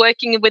I've been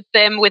working with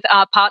them, with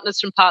our partners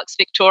from Parks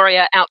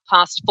Victoria out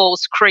past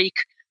Falls Creek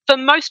for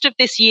most of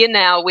this year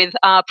now with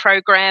our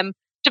program,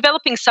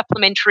 developing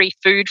supplementary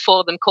food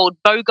for them called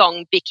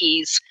bogong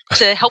bickies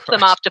to help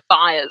them after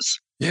fires.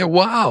 Yeah,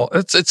 wow.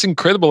 It's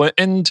incredible.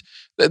 And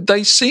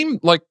they seem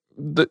like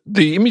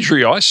the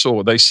imagery I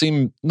saw, they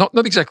seem not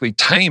exactly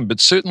tame, but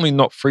certainly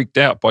not freaked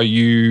out by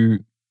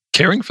you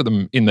caring for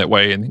them in that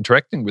way and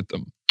interacting with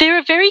them. They're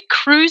a very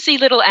cruisy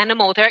little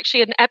animal. They're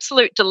actually an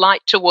absolute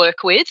delight to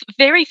work with.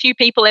 Very few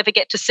people ever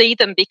get to see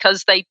them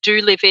because they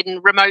do live in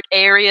remote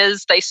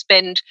areas. They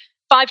spend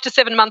 5 to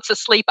 7 months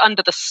asleep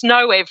under the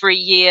snow every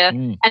year,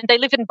 and they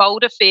live in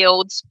boulder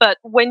fields. But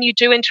when you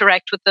do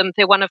interact with them,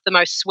 they're one of the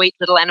most sweet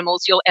little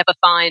animals you'll ever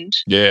find.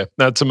 Yeah,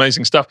 that's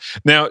amazing stuff.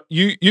 Now,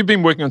 you've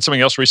been working on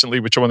something else recently,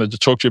 which I wanted to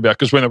talk to you about,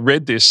 because when I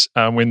read this,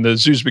 when the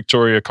Zoos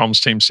Victoria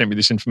comms team sent me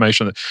this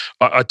information,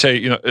 I tell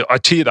you, I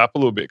teared up a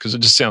little bit because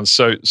it just sounds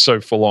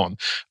so full on.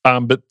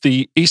 But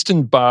the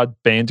eastern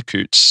barred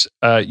bandicoots,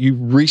 you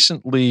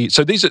recently,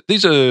 so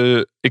these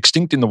are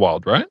extinct in the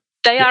wild, right?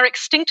 They are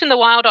extinct in the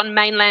wild on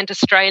mainland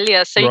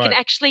Australia. So you can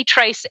actually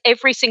trace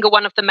every single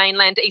one of the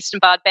mainland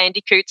eastern barred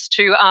bandicoots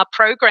to our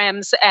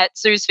programs at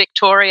Zoos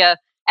Victoria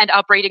and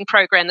our breeding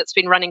program that's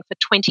been running for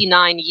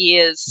 29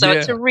 years. So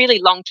it's a really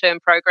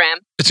long-term program.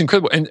 It's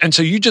incredible. And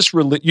so you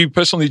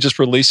personally just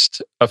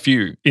released a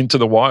few into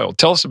the wild.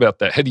 Tell us about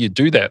that. How do you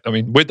do that? I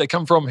mean, where'd they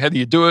come from? How do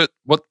you do it?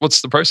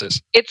 What's the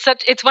process?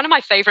 It's one of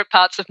my favorite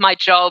parts of my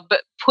job,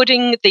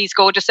 putting these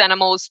gorgeous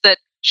animals that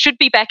should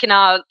be back in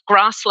our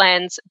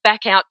grasslands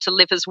back out to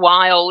live as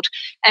wild.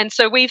 And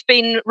so we've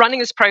been running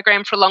this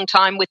program for a long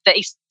time with the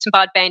Eastern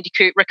Barred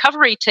Bandicoot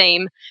recovery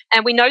team,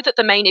 and we know that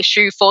the main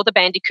issue for the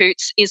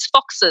bandicoots is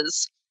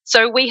foxes.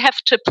 So we have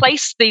to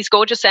place these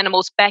gorgeous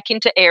animals back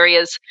into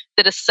areas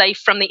that are safe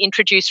from the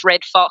introduced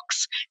red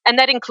fox, and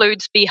that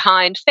includes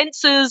behind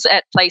fences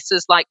at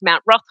places like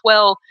Mount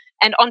Rothwell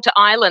and onto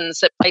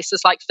islands at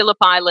places like Phillip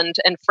Island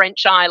and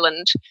French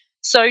Island.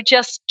 So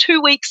just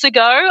 2 weeks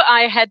ago,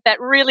 I had that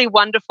really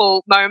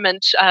wonderful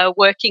moment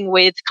working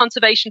with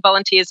Conservation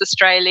Volunteers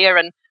Australia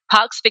and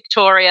Parks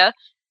Victoria,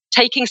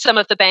 taking some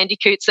of the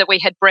bandicoots that we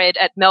had bred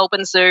at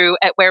Melbourne Zoo,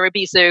 at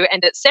Werribee Zoo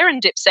and at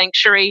Serendip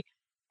Sanctuary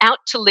out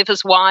to live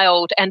as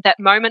wild. And that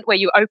moment where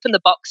you open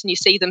the box and you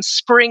see them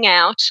spring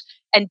out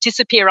and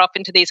disappear off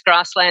into these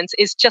grasslands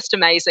is just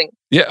amazing.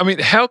 Yeah, I mean,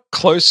 how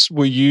close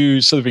were you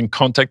sort of in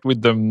contact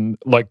with them,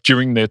 like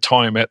during their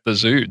time at the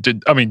zoo?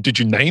 Did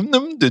you name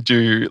them? Did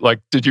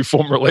you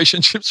form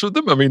relationships with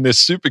them? I mean, they're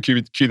super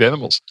cute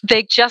animals.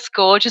 They're just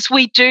gorgeous.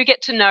 We do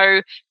get to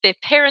know their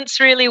parents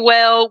really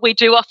well. We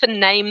do often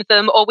name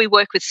them, or we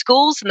work with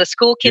schools and the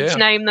school kids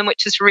name them,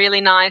 which is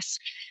really nice.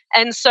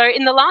 And so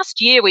in the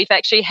last year, we've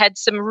actually had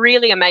some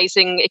really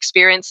amazing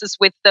experiences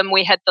with them.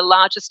 We had the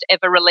largest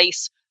ever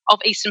release of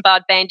eastern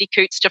barred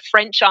bandicoots to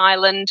French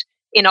Island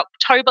in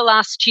October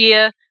last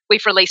year.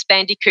 We've released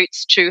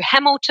bandicoots to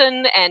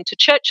Hamilton and to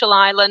Churchill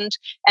Island.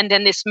 And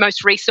then this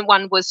most recent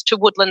one was to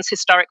Woodlands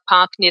Historic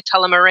Park near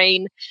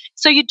Tullamarine.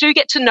 So you do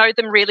get to know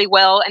them really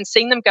well, and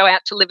seeing them go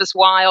out to live as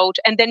wild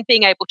and then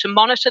being able to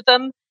monitor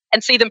them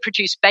and see them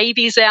produce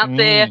babies out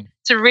there.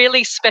 It's a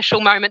really special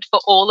moment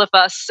for all of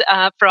us,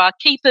 for our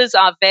keepers,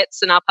 our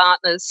vets and our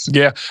partners.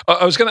 Yeah.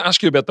 I was going to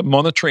ask you about the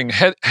monitoring.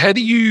 How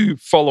do you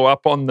follow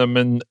up on them,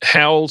 and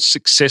how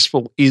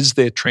successful is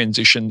their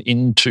transition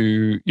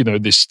into,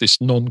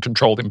 this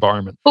non-controlled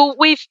environment? Well,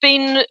 we've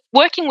been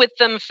working with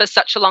them for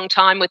such a long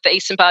time with the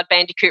Eastern Barred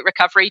Bandicoot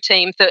Recovery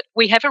Team that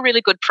we have a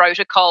really good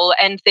protocol,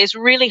 and there's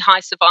really high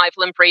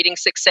survival and breeding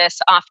success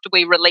after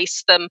we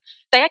release them.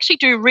 They actually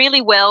do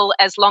really well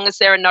as long as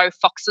there are no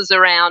foxes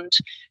around.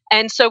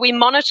 And so we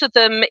monitor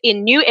them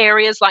in new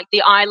areas like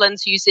the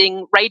islands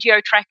using radio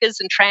trackers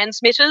and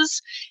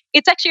transmitters.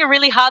 It's actually a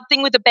really hard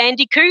thing with a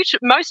bandicoot.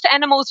 Most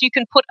animals you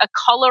can put a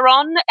collar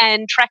on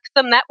and track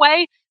them that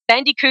way.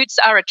 Bandicoots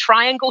are a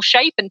triangle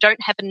shape and don't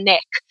have a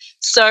neck.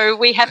 So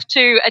we have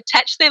to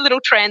attach their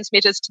little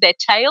transmitters to their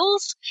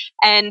tails,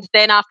 and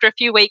then after a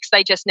few weeks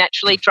they just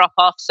naturally drop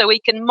off. So we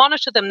can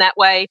monitor them that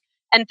way.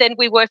 And then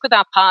we work with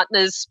our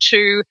partners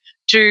to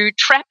do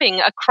trapping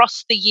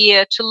across the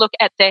year to look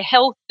at their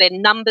health, their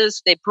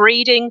numbers, their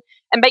breeding,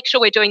 and make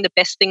sure we're doing the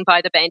best thing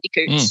by the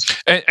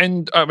bandicoots.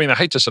 And I mean, I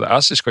hate to sort of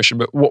ask this question,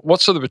 but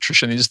what sort of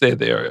attrition is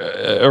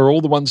there? Are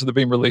all the ones that have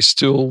been released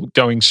still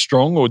going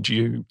strong, or do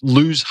you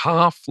lose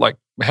half? Like,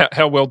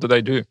 how well do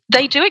they do?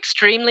 They do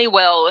extremely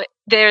well.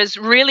 There's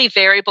really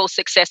variable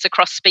success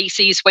across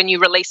species when you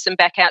release them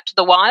back out to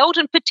the wild,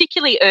 and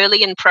particularly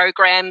early in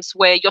programs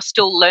where you're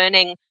still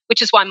learning,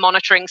 which is why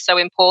monitoring is so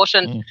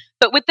important.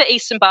 But with the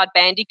Eastern Barred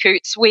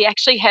Bandicoots, we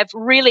actually have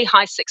really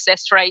high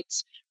success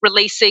rates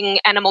releasing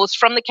animals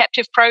from the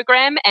captive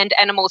program and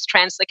animals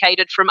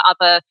translocated from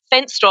other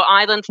fenced or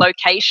island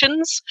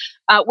locations.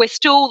 We're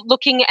still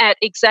looking at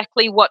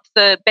exactly what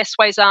the best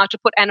ways are to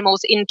put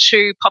animals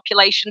into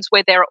populations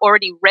where there are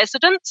already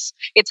residents.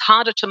 It's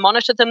harder to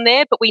monitor them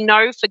there, but we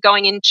know for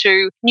going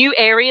into new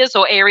areas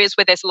or areas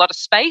where there's a lot of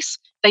space,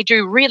 they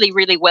do really,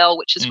 really well,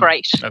 which is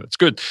great. No, that's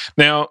good.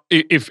 Now,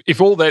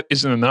 if all that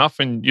isn't enough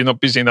and you're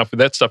not busy enough with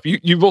that stuff,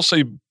 you've also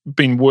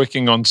been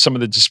working on some of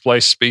the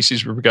displaced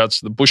species with regards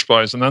to the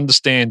bushfires, and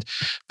understand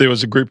there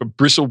was a group of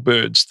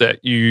bristlebirds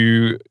that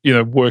you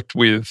worked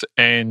with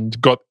and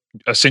got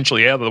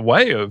essentially out of the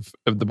way of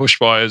the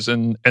bushfires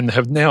and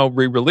have now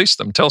re-released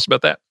them. Tell us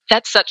about that.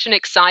 That's such an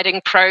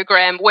exciting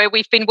program where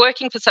we've been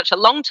working for such a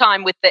long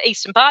time with the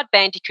Eastern Barred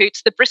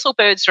Bandicoots. The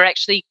bristlebirds are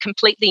actually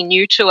completely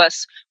new to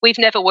us. We've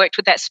never worked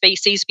with that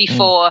species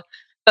before,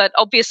 but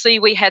obviously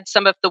we had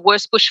some of the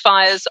worst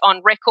bushfires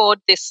on record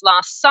this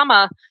last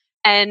summer,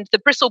 and the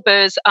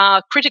bristlebirds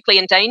are critically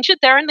endangered.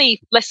 There are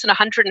only less than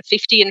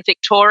 150 in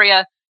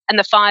Victoria, and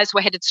the fires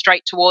were headed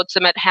straight towards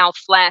them at Howe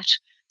Flat.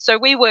 So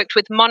we worked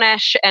with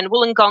Monash and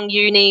Wollongong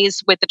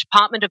unis, with the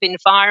Department of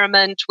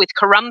Environment, with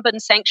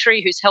Currumbin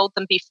Sanctuary, who's held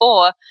them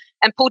before,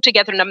 and pulled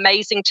together an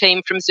amazing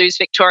team from Zoos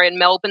Victoria and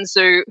Melbourne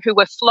Zoo, who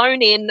were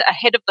flown in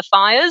ahead of the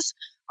fires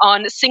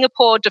on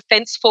Singapore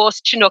Defence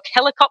Force Chinook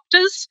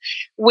helicopters.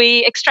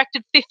 We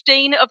extracted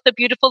 15 of the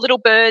beautiful little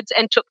birds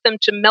and took them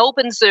to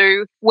Melbourne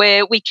Zoo,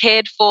 where we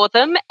cared for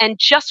them. And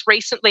just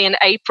recently in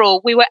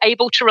April, we were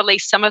able to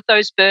release some of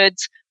those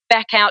birds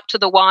back out to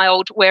the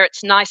wild where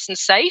it's nice and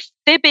safe.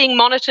 They're being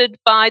monitored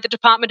by the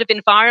Department of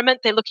Environment.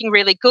 They're looking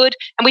really good.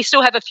 And we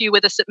still have a few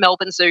with us at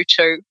Melbourne Zoo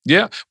too.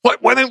 Yeah.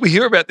 Why don't we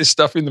hear about this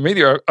stuff in the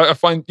media? I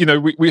find,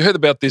 we heard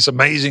about this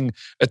amazing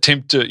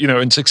attempt to,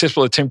 and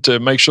successful attempt to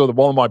make sure the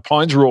Wollemi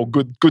pines were all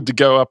good to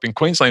go up in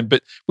Queensland.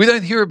 But we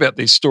don't hear about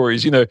these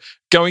stories,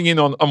 going in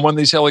on one of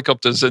these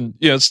helicopters and,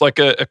 it's like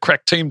a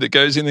crack team that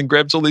goes in and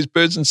grabs all these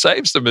birds and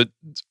saves them.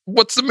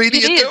 What's the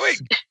media doing?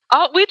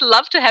 Oh, we'd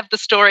love to have the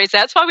stories.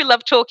 That's why we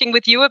love talking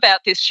with you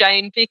about this,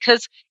 Shane,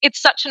 because it's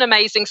such an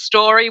amazing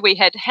story. We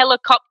had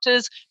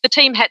helicopters. The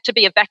team had to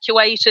be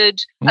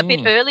evacuated a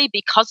bit early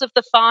because of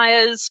the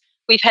fires.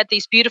 We've had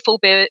these beautiful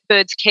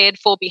birds cared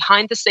for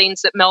behind the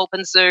scenes at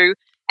Melbourne Zoo.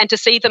 and to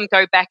see them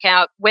go back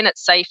out when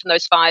it's safe and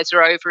those fires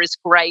are over is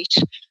great.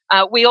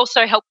 We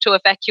also help to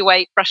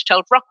evacuate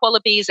brush-tailed rock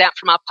wallabies out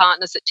from our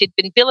partners at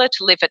Tidbinbilla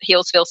to live at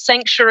Healesville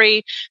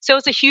Sanctuary. So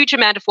there's a huge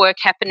amount of work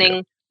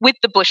happening with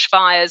the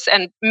bushfires,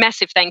 and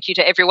massive thank you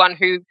to everyone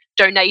who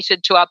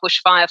donated to our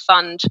bushfire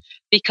fund,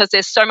 because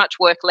there's so much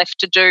work left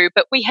to do.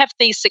 But we have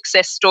these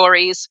success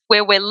stories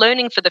where we're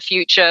learning for the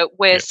future,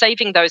 we're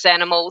saving those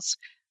animals.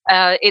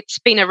 It's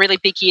been a really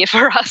big year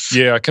for us.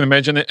 Yeah, I can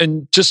imagine it.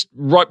 And just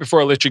right before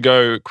I let you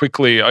go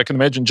quickly, I can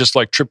imagine just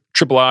like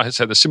Triple R has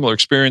had a similar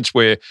experience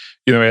where,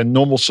 our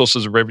normal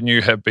sources of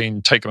revenue have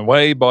been taken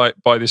away by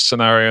this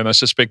scenario. And I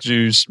suspect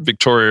Zoos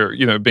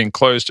Victoria, being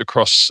closed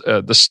across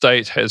the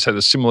state has had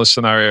a similar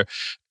scenario.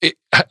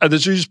 Are the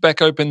zoos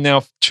back open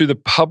now to the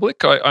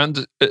public? Are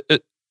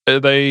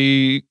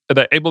they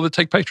able to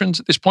take patrons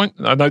at this point?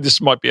 I know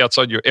this might be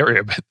outside your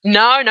area, but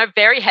No,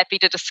 very happy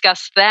to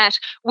discuss that.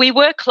 We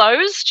were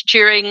closed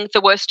during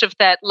the worst of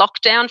that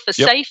lockdown for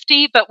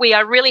safety, but we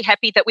are really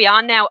happy that we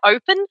are now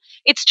open.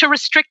 It's to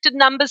restricted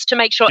numbers to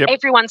make sure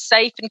everyone's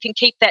safe and can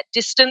keep that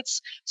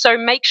distance. So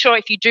make sure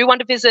if you do want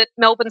to visit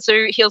Melbourne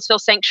Zoo, Healesville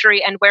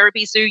Sanctuary and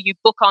Werribee Zoo, you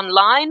book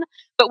online.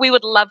 But we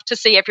would love to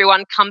see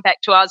everyone come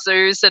back to our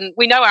zoos. And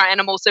we know our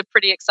animals are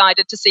pretty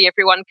excited to see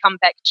everyone come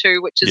back too,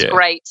 which is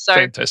great. So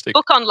fantastic.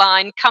 Book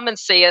online, come and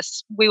see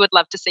us. We would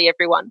love to see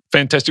everyone.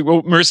 Fantastic.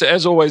 Well, Marissa,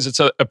 as always, it's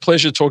a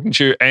pleasure talking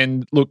to you.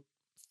 And look,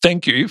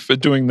 thank you for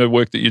doing the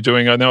work that you're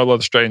doing. I know a lot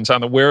of Australians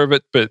aren't aware of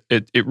it, but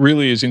it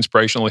really is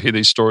inspirational to hear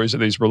these stories of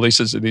these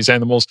releases of these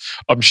animals.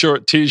 I'm sure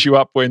it tears you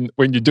up when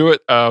you do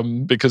it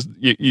because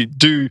you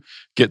do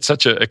get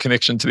such a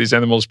connection to these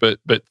animals. But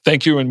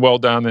thank you and well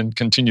done, and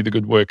continue the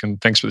good work. And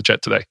thanks for the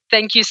chat today.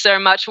 Thank you so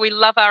much. We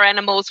love our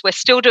animals. We're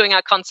still doing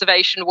our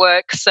conservation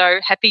work.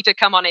 So happy to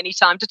come on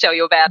anytime to tell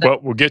you about it. Well,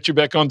 we'll get you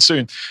back on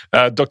soon.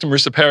 Dr.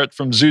 Marissa Parrott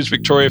from Zoos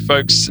Victoria,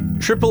 folks.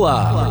 Triple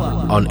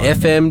R on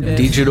FM,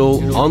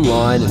 digital,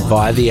 online, and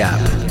via the app.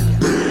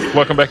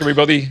 Welcome back,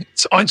 everybody.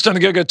 It's Einstein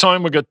and Go-Go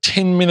time. We've got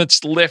 10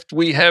 minutes left.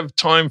 We have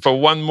time for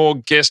one more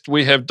guest.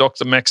 We have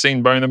Dr.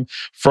 Maxine Bonham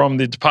from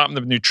the Department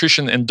of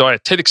Nutrition and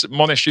Dietetics at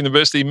Monash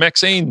University.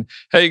 Maxine,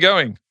 how are you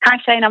going? Hi,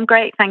 Shane. I'm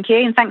great. Thank you.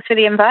 And thanks for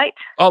the invite.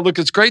 Oh, look,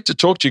 it's great to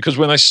talk to you because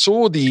when I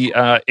saw the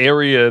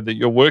area that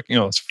you're working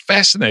on, I was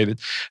fascinated.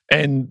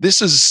 And this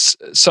is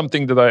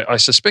something that I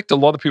suspect a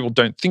lot of people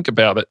don't think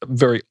about it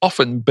very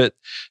often, but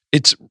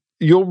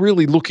you're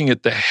really looking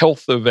at the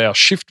health of our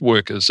shift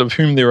workers, of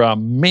whom there are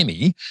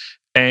many,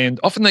 and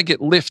often they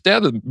get left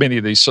out of many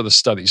of these sort of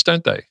studies,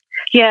 don't they?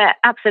 Yeah,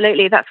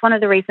 absolutely. That's one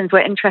of the reasons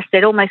we're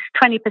interested. Almost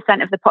 20%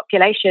 of the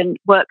population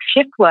works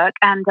shift work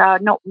and are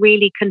not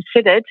really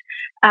considered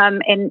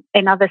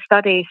in other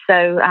studies.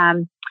 So,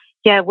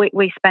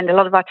 we spend a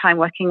lot of our time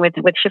working with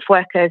shift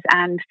workers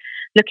and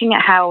looking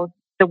at how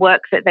the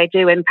work that they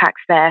do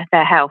impacts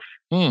their health.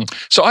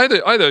 So I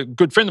had a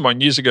good friend of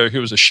mine years ago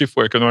who was a shift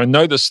worker, and I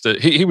noticed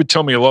that he would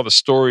tell me a lot of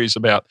stories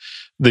about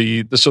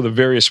the sort of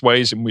various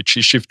ways in which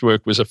his shift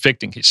work was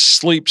affecting his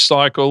sleep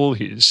cycle,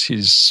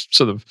 his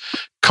sort of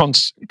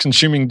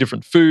consuming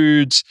different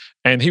foods.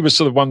 And he was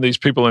sort of one of these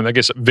people, and I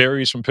guess it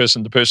varies from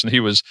person to person. He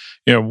was,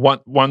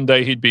 one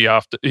day he'd be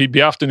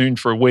afternoon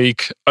for a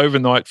week,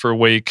 overnight for a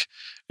week,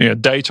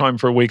 daytime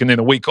for a week, and then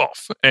a week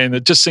off. And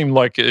it just seemed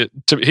like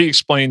he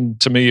explained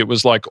to me it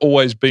was like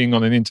always being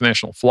on an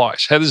international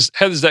flight. How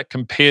does that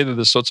compare to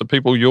the sorts of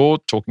people you're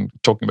talking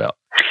about?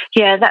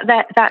 Yeah,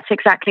 that's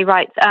exactly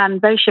right.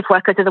 Those shift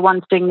workers are the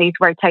ones doing these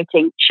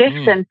rotating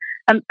shifts,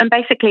 and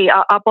basically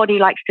our body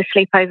likes to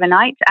sleep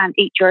overnight and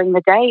eat during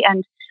the day.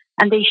 And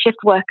these shift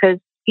workers,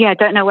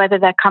 don't know whether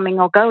they're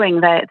coming or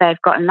going.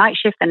 They've got a night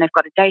shift and they've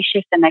got a day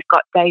shift and they've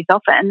got days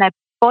off, and their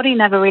body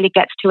never really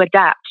gets to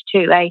adapt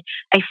to a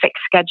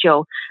fixed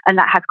schedule, and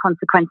that has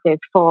consequences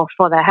for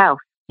their health.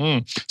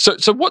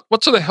 So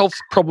what sort of health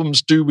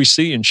problems do we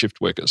see in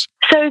shift workers?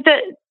 So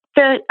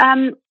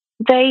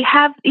they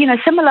have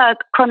similar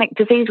chronic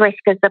disease risk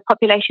as the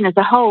population as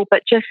a whole,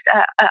 but just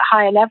at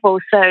higher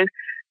levels. So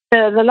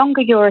the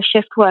longer you're a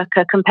shift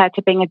worker compared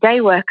to being a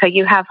day worker,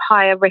 you have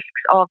higher risks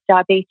of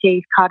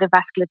diabetes,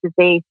 cardiovascular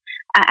disease,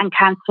 and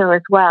cancer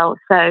as well.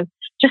 So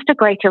just a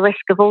greater risk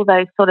of all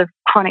those sort of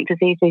chronic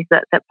diseases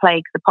that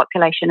plague the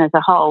population as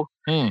a whole.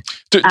 And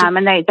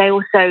they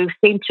also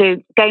seem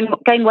to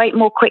gain weight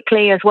more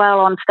quickly as well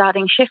on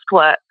starting shift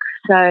work.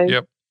 So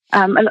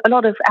a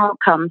lot of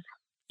outcomes.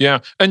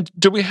 Yeah. And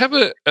do we have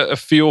a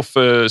feel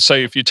for,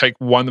 say, if you take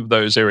one of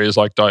those areas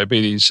like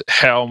diabetes,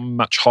 how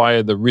much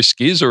higher the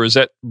risk is, or is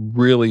that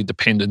really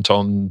dependent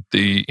on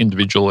the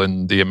individual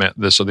and the amount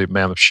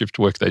of shift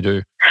work they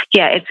do?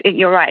 Yeah,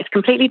 you're right. It's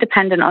completely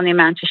dependent on the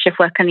amount of shift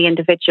work and the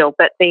individual.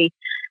 But the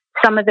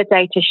some of the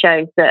data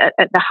shows that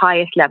at the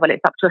highest level,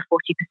 it's up to a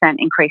 40%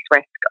 increased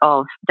risk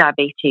of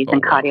diabetes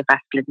and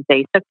cardiovascular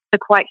disease. So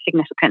quite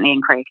significantly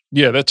increased.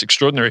 Yeah, that's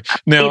extraordinary.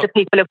 Now, these are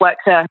people who've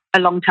worked a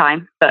long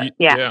time, but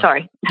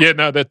sorry. Yeah,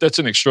 no, that's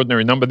an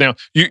extraordinary number. Now,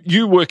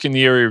 you work in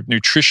the area of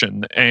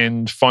nutrition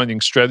and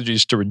finding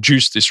strategies to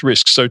reduce this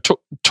risk. So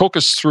talk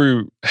us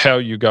through how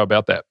you go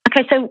about that.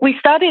 Okay, so we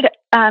started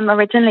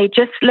originally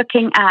just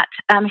looking at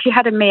if you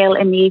had a meal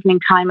in the evening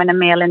time and a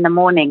meal in the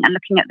morning, and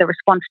looking at the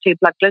response to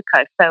blood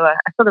glucose, so a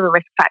sort of a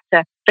risk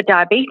factor for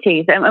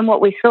diabetes. And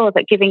what we saw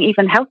that giving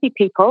even healthy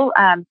people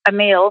a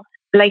meal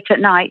late at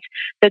night,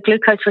 the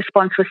glucose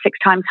response was 6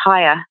 times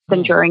higher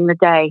than during the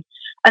day.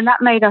 And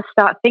that made us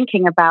start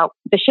thinking about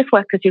the shift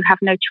workers who have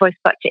no choice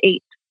but to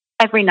eat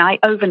every night,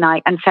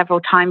 overnight, and several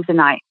times a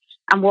night,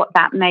 and what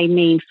that may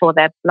mean for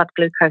their blood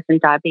glucose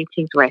and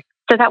diabetes risk.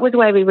 So that was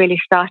where we really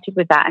started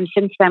with that. And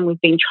since then,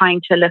 we've been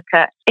trying to look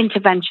at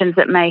interventions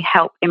that may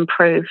help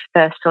improve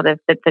the sort of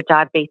the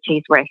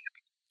diabetes risk.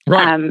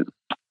 Right.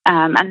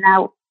 And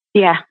now,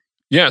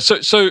 Yeah,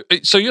 so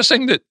you're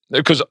saying that,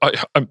 because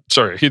I'm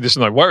sorry, I hear this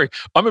and I worry.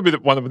 I'm a bit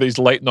of one of these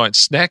late night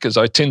snackers.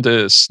 I tend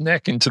to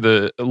snack into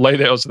the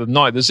late hours of the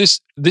night. Is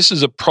this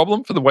is a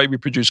problem for the way we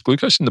produce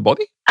glucose in the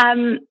body?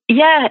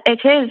 Yeah,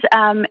 it is.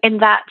 In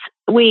that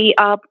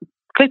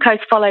glucose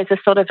follows a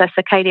sort of a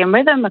circadian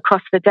rhythm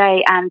across the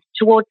day, and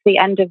towards the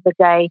end of the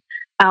day,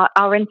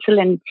 our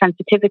insulin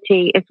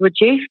sensitivity is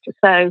reduced,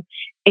 so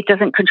it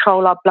doesn't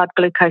control our blood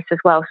glucose as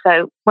well.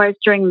 So whereas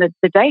during the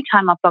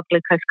daytime, our blood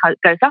glucose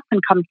goes up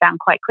and comes down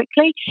quite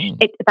quickly,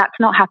 that's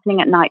not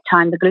happening at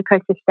nighttime. The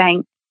glucose is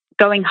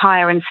going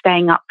higher and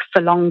staying up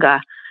for longer.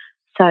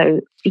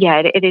 So,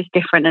 yeah, it is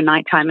different at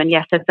nighttime. And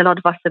yes, there's a lot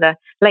of us that are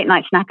late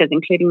night snackers,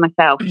 including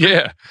myself.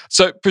 Yeah.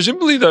 So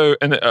presumably, though,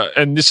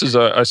 and this is,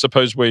 I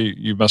suppose, where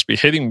you must be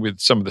heading with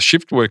some of the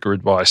shift worker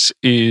advice,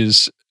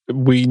 is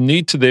we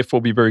need to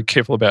therefore be very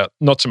careful about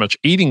not so much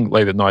eating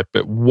late at night,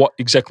 but what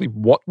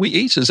we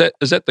eat. Is that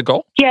the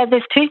goal? Yeah,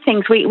 there's 2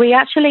 things. We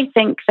actually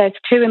think there's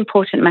 2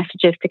 important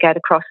messages to get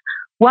across.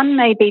 One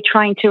may be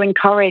trying to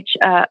encourage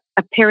a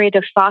period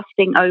of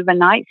fasting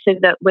overnight, so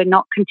that we're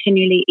not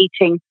continually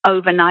eating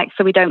overnight,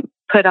 so we don't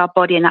put our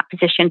body in that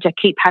position to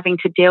keep having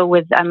to deal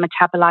with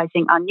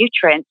metabolizing our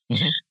nutrients.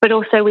 Mm-hmm. But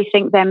also we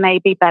think there may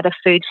be better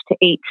foods to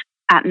eat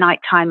at night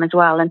time as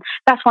well. And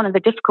that's one of the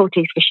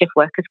difficulties for shift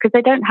workers, because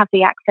they don't have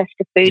the access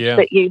to foods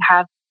that you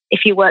have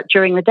if you work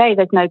during the day.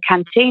 There's no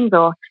canteens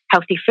or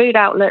healthy food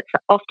outlets.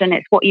 Often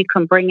it's what you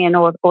can bring in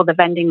or the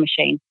vending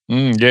machine.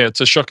 Yeah, it's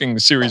a shocking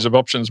series of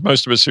options.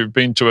 Most of us who've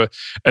been to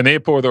an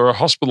airport or a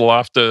hospital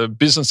after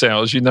business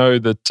hours, you know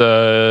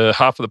that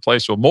half of the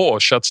place or more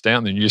shuts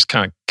down and you just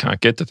can't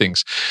get to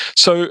things.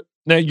 So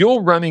now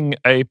you're running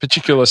a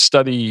particular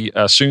study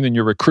soon, and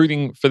you're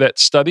recruiting for that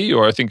study,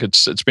 or I think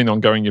it's been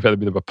ongoing. You've had a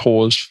bit of a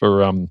pause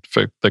for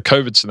the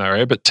COVID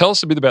scenario, but tell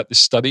us a bit about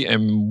this study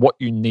and what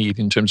you need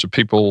in terms of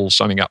people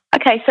signing up.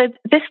 Okay, so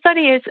this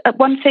study is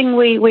one thing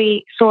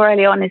we saw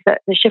early on is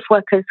that the shift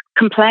workers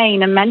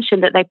complain and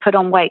mention that they put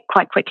on weight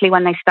quite quickly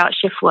when they start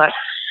shift work.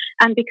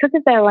 And because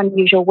of their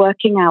unusual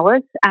working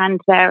hours and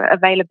their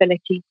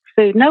availability of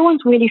food, no one's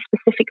really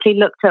specifically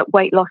looked at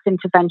weight loss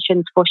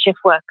interventions for shift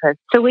workers.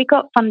 So we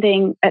got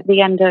funding at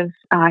the end of,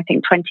 I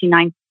think,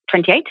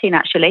 2018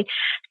 actually,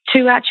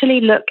 to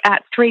actually look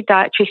at 3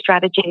 dietary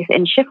strategies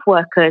in shift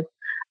workers.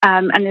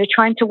 And they're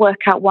trying to work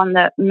out one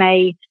that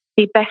may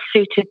be best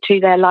suited to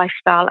their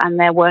lifestyle and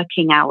their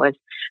working hours.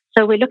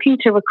 So we're looking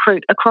to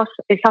recruit across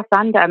us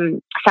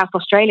and South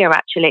Australia,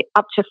 actually,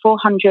 up to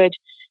 400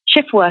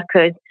 shift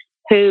workers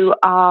who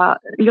are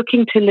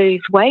looking to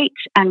lose weight,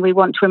 and we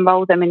want to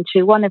enroll them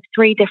into one of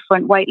 3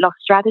 different weight loss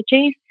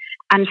strategies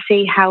and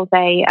see how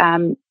they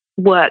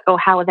work, or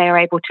how they are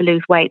able to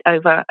lose weight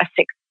over a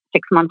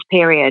six-month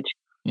period.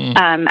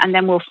 And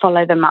then we'll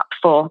follow them up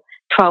for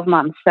 12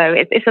 months. So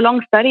it's a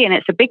long study, and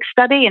it's a big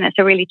study, and it's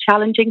a really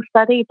challenging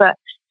study, but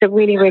it's a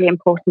really, really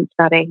important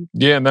study.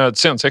 Yeah, no, it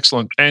sounds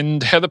excellent.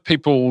 And how do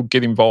people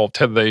get involved?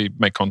 How do they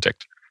make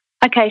contact?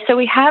 Okay, so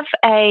we have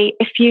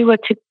if you were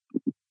to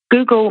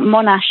Google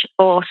Monash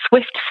or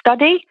Swift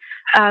study,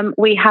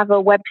 we have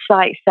a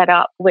website set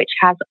up which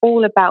has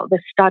all about the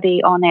study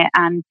on it,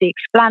 and the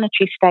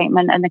explanatory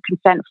statement and the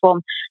consent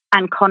form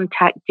and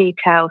contact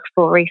details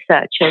for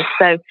researchers.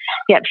 So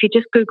yeah, if you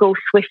just Google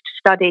Swift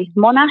study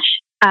Monash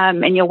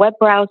in your web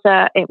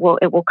browser, it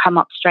will come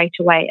up straight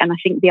away. And I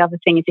think the other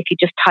thing is if you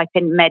just type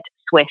in Med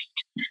Swift,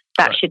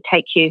 that should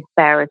take you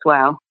there as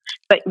well.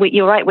 But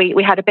you're right,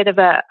 we had a bit of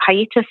a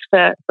hiatus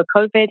for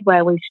COVID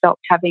where we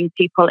stopped having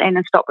people in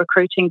and stopped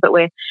recruiting, but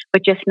we're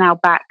just now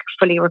back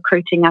fully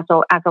recruiting as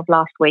of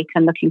last week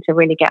and looking to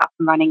really get up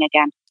and running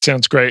again.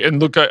 Sounds great.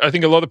 And look, I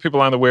think a lot of people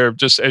aren't aware of,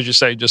 just as you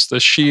say, just the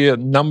sheer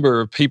number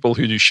of people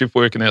who do shift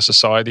work in our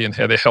society and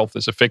how their health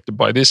is affected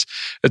by this.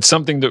 It's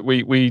something that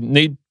we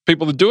need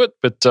people to do it,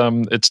 but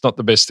it's not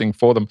the best thing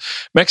for them.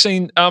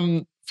 Maxine,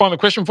 final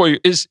question for you.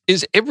 Is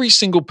every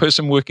single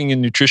person working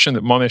in nutrition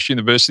at Monash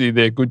University,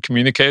 they're good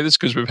communicators?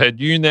 Because we've had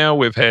you now,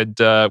 we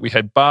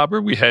had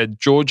Barbara, we had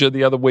Georgia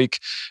the other week.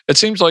 It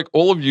seems like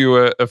all of you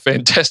are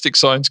fantastic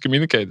science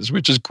communicators,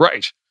 which is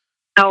great.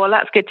 Oh, well,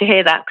 that's good to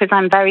hear that, because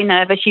I'm very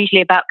nervous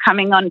usually about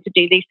coming on to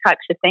do these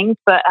types of things.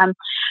 But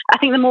I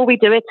think the more we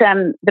do it,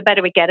 the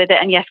better we get at it.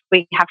 And yes,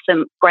 we have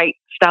some great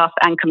staff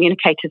and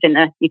communicators in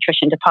the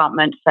nutrition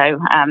department. So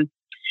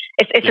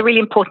it's a really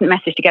important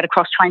message to get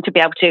across, trying to be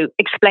able to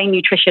explain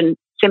nutrition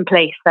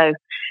simply. So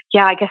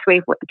yeah, I guess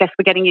we're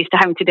getting used to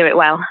having to do it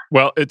well.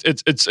 Well,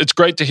 it's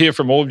great to hear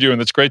from all of you, and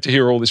it's great to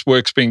hear all this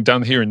work's being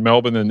done here in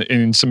Melbourne and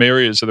in some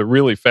areas that are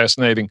really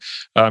fascinating.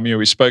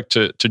 We spoke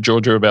to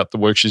Georgia about the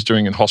work she's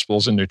doing in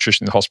hospitals and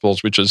nutrition in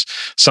hospitals, which is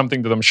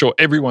something that I'm sure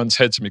everyone's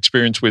had some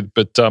experience with.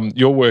 But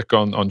your work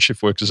on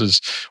shift workers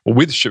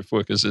with shift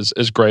workers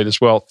is great as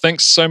well.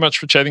 Thanks so much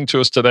for chatting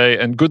to us today,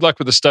 and good luck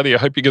with the study. I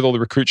hope you get all the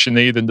recruits you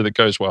need and that it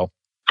goes well.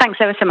 Thanks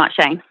ever so much,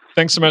 Shane.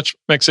 Thanks so much,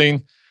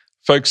 Maxine.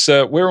 Folks,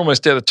 we're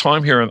almost out of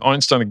time here on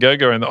Einstein A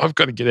Go-Go, and I've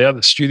got to get out of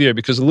the studio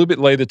because a little bit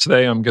later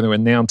today I'm going to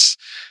announce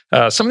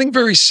something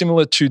very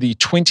similar to the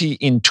 20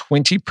 in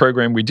 20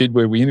 program we did,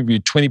 where we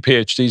interviewed 20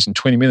 PhDs in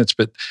 20 minutes.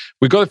 But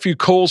we got a few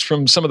calls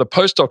from some of the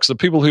postdocs, the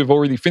people who've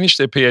already finished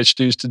their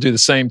PhDs, to do the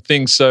same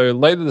thing. So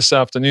later this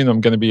afternoon I'm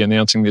going to be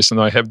announcing this,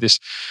 and I have this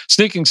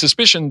sneaking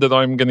suspicion that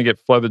I'm going to get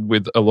flooded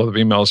with a lot of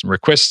emails and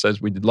requests,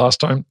 as we did last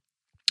time.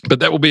 But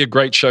that will be a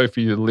great show for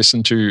you to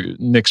listen to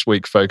next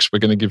week, folks. We're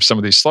going to give some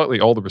of these slightly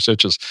older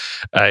researchers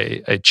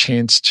a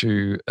chance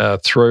to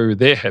throw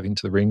their hat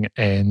into the ring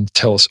and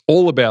tell us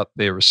all about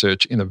their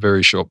research in a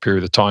very short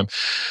period of time.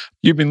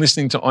 You've been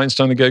listening to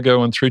Einstein A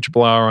Go-Go on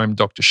 3RRR. I'm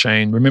Dr.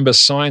 Shane. Remember,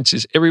 science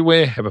is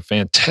everywhere. Have a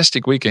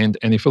fantastic weekend.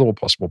 And if at all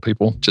possible,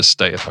 people, just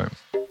stay at home.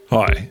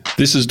 Hi,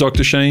 this is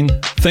Dr. Shane.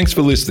 Thanks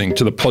for listening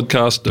to the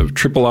podcast of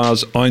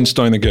RRR's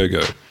Einstein A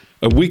Go-Go,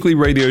 a weekly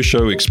radio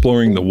show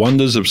exploring the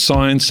wonders of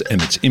science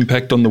and its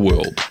impact on the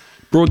world.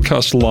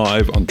 Broadcast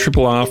live on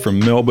RRR from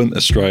Melbourne,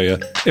 Australia,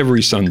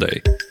 every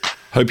Sunday.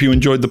 Hope you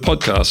enjoyed the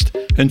podcast,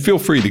 and feel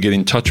free to get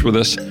in touch with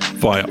us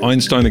via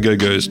Einstein A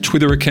Go-Go's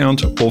Twitter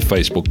account or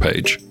Facebook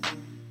page.